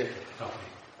 Any action. Okay.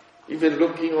 Even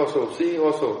looking also, seeing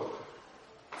also.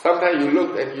 Sometimes you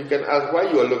look and you can ask why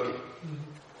you are looking.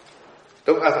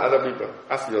 Don't ask other people.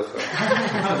 Ask yourself.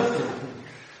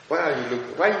 Why are you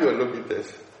looking? Why you are looking at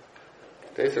this?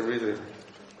 There's a reason.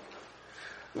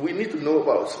 We need to know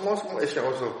about small action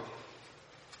also.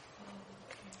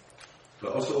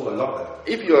 But also a lot.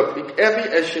 If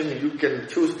every action you can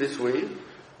choose this way,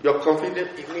 your confidence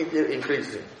immediately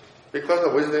increases because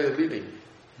of wisdom is leading.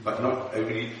 But not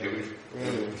every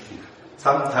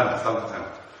sometimes.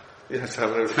 Yeah,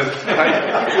 sometimes.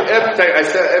 Every time, I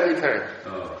said every time.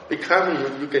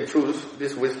 Becoming you can choose,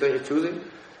 this wisdom you're choosing,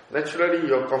 naturally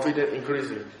your confidence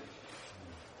increasing.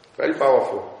 Very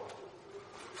powerful.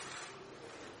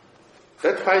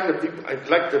 That's why the people, I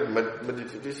like the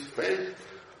meditation, this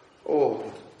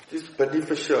this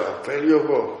beneficial,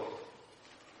 valuable.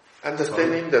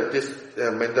 Understanding that this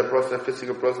mental process,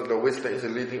 physical process, the wisdom is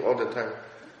leading all the time.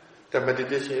 The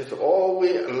meditation is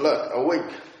always alert,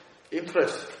 awake,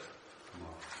 interest.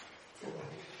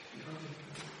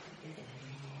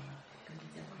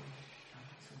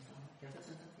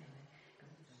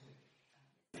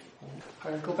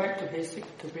 I go back to basic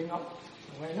to bring up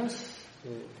awareness.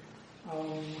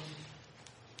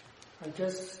 I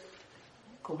just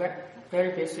go back,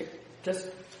 very basic, just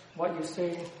what you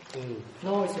say,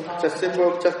 no is enough. Just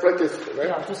simple, just practice, right?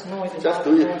 Yeah, just no is enough, just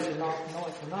do it. no is enough, no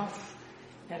is enough.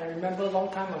 And I remember a long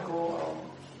time ago,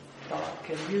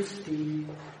 can use the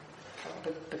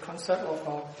concept of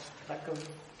like a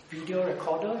video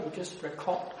recorder. You just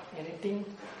record anything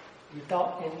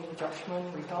without any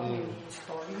judgment, without any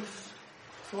stories.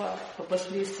 So I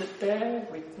purposely sit there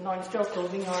instead of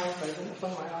closing eyes, I don't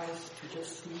open my eyes to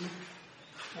just see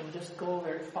and just go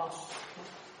very fast.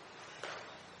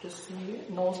 Just see,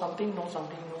 know something, hear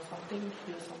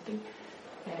something.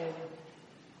 And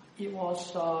it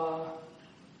was, for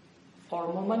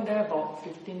a moment there, about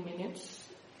 15 minutes,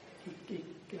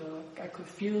 I could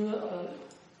feel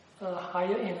a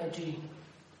higher energy.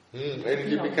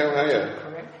 Energy become higher.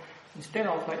 Correct. Instead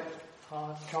of like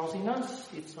drowsiness,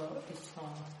 it's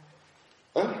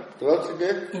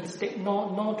drowsiness? Instead,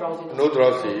 no drowsiness. No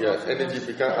drowsy, yes. Energy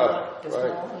become up,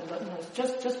 right?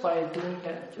 Just by doing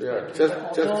that. Just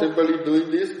simply doing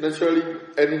this, naturally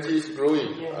energy is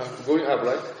growing, going up,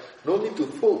 right? No need to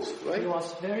force, right? It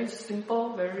was very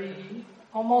simple, very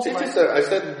almost it like... I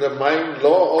said the mind,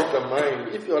 law of the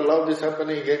mind. If you allow this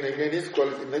happening again, it's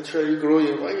quality naturally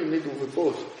growing. Why you need to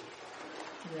force?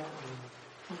 Yeah,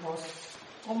 it was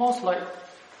almost like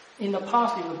in the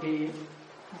past you would be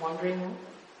wondering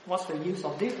what's the use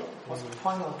of this, or what's the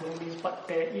point of doing this, but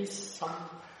there is some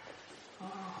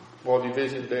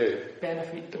motivation there.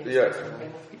 Benefit. Yes.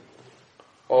 Benefit.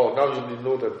 Oh, now you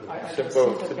know the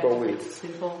simple way.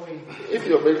 Simple way. If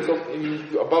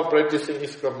you're about practicing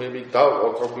is maybe doubt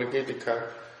or complicated kind,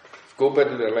 go back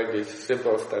to the like this,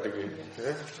 simple start again.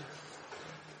 Yeah?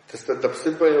 Just the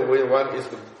simple way one is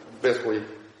the best way.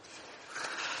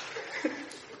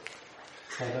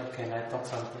 Can I talk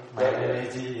something? My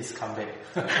energy is come back.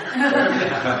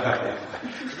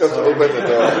 Just open the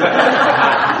door.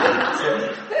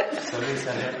 Sorry,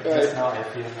 just now I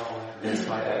feel no. That's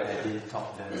why I didn't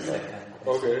talk the second.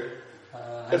 Okay.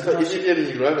 That's why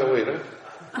immediately you run away, no?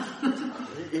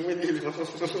 Immediately.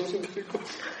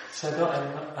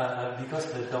 Sayadaw, because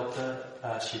the doctor,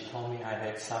 she told me I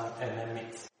have some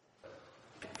anemics.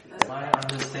 My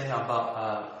understanding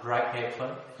about right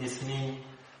effort is mean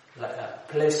like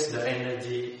place the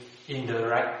energy in the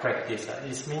right practice.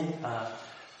 It means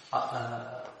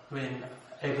when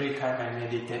every time I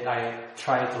meditate, I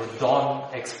try to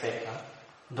don't expect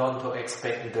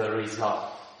the result.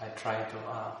 I try to,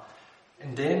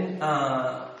 and then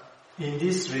in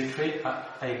this retreat,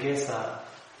 I guess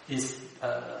is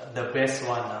the best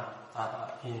one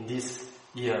in this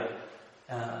year.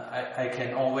 I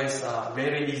can always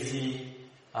very easy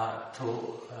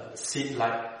to sit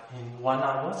like in 1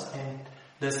 hour, and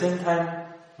the same time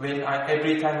when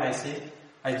every time I sit,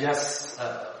 I just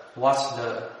watch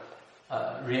the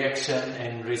reaction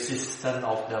and resistance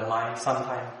of the mind.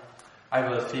 Sometimes I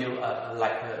will feel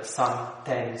like some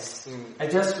tense. I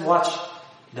just watch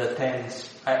the tense.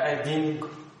 I didn't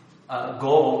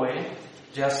go away.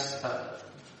 Just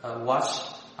watch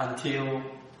until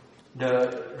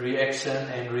the reaction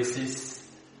and resist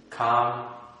calm,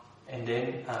 and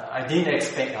then I didn't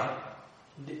expect.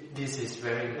 This is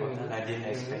very important. I didn't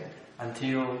expect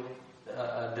until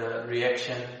the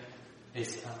reaction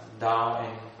is down,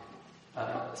 and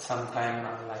sometimes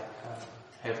like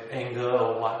have anger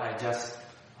or what. I just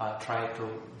try to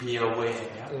be aware.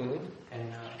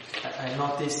 And I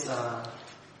notice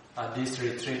this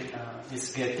retreat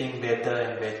is getting better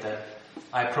and better.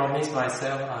 I promised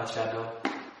myself, Sayadaw,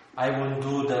 I won't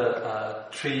do the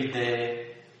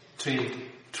 3-day,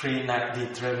 3-night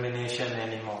determination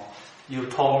anymore. You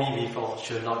told me before,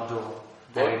 should not do.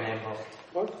 I remember.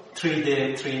 What?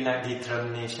 3-day, 3-night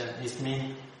determination. It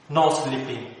means no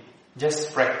sleeping.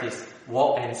 Just practice.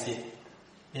 Walk and sit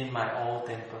in my old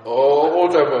temple. Oh,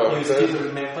 old temple. You still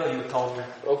remember? You told me.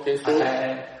 Okay, so...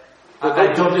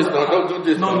 I don't do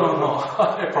this. No.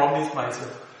 I promise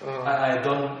myself. I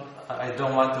don't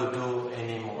want to do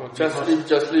anymore. Just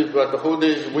sleep, but the whole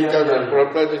day you wake up and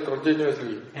practice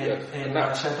continuously. And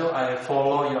Sayadaw, I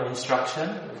follow your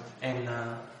instruction. And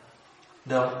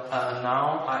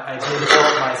now I didn't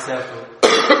force myself to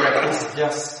practice.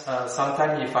 Just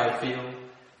sometimes if I feel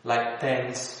like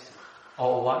tense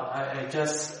or what, I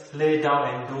just lay down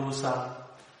and do some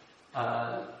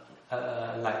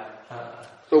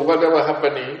So whatever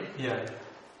happening,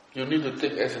 you need to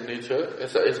take as a nature,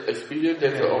 as an experience,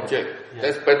 as an object.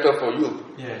 That's better for you.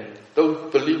 Don't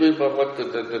believe in what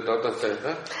the doctor says.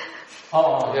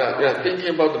 Huh?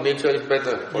 Thinking about the nature is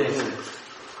better for you.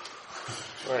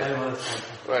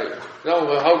 Right.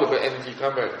 Now, how do the energy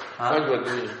come back? What you are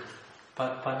doing?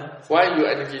 Pardon? Why your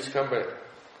energies come back?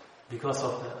 Because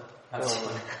of the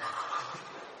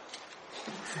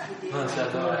No,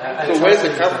 so where's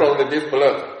it come from, this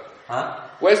blood? Huh?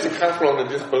 Where's it come from,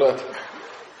 this blood?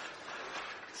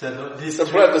 So this the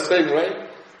blood the same, right?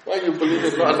 Why you believe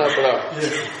it's not enough blood?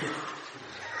 Yes.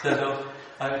 So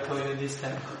I told you this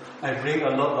time, I bring a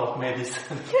lot of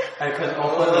medicine. I can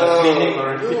offer the clinic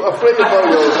already. You're afraid about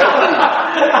your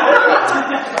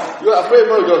health. You're afraid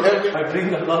about your health. I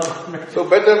bring a lot of medicine. So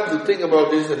better to think about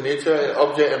this nature and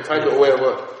object and try to aware of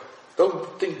it.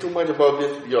 Don't think too much about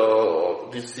this,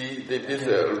 your disease,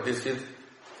 your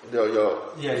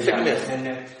sickness.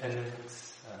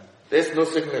 There's no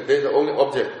sickness, there's only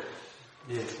object.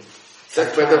 Yes.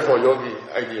 That's better for yogi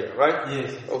idea, right?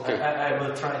 Yes. Okay. I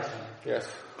will try. Yes.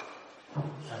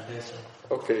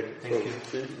 Okay. Thank you.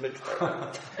 See you next time.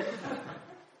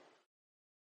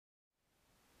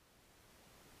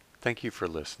 Thank you for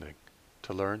listening.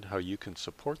 To learn how you can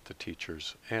support the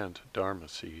teachers and Dharma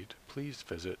Seed, please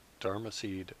visit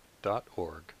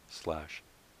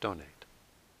dharmaseed.org/donate.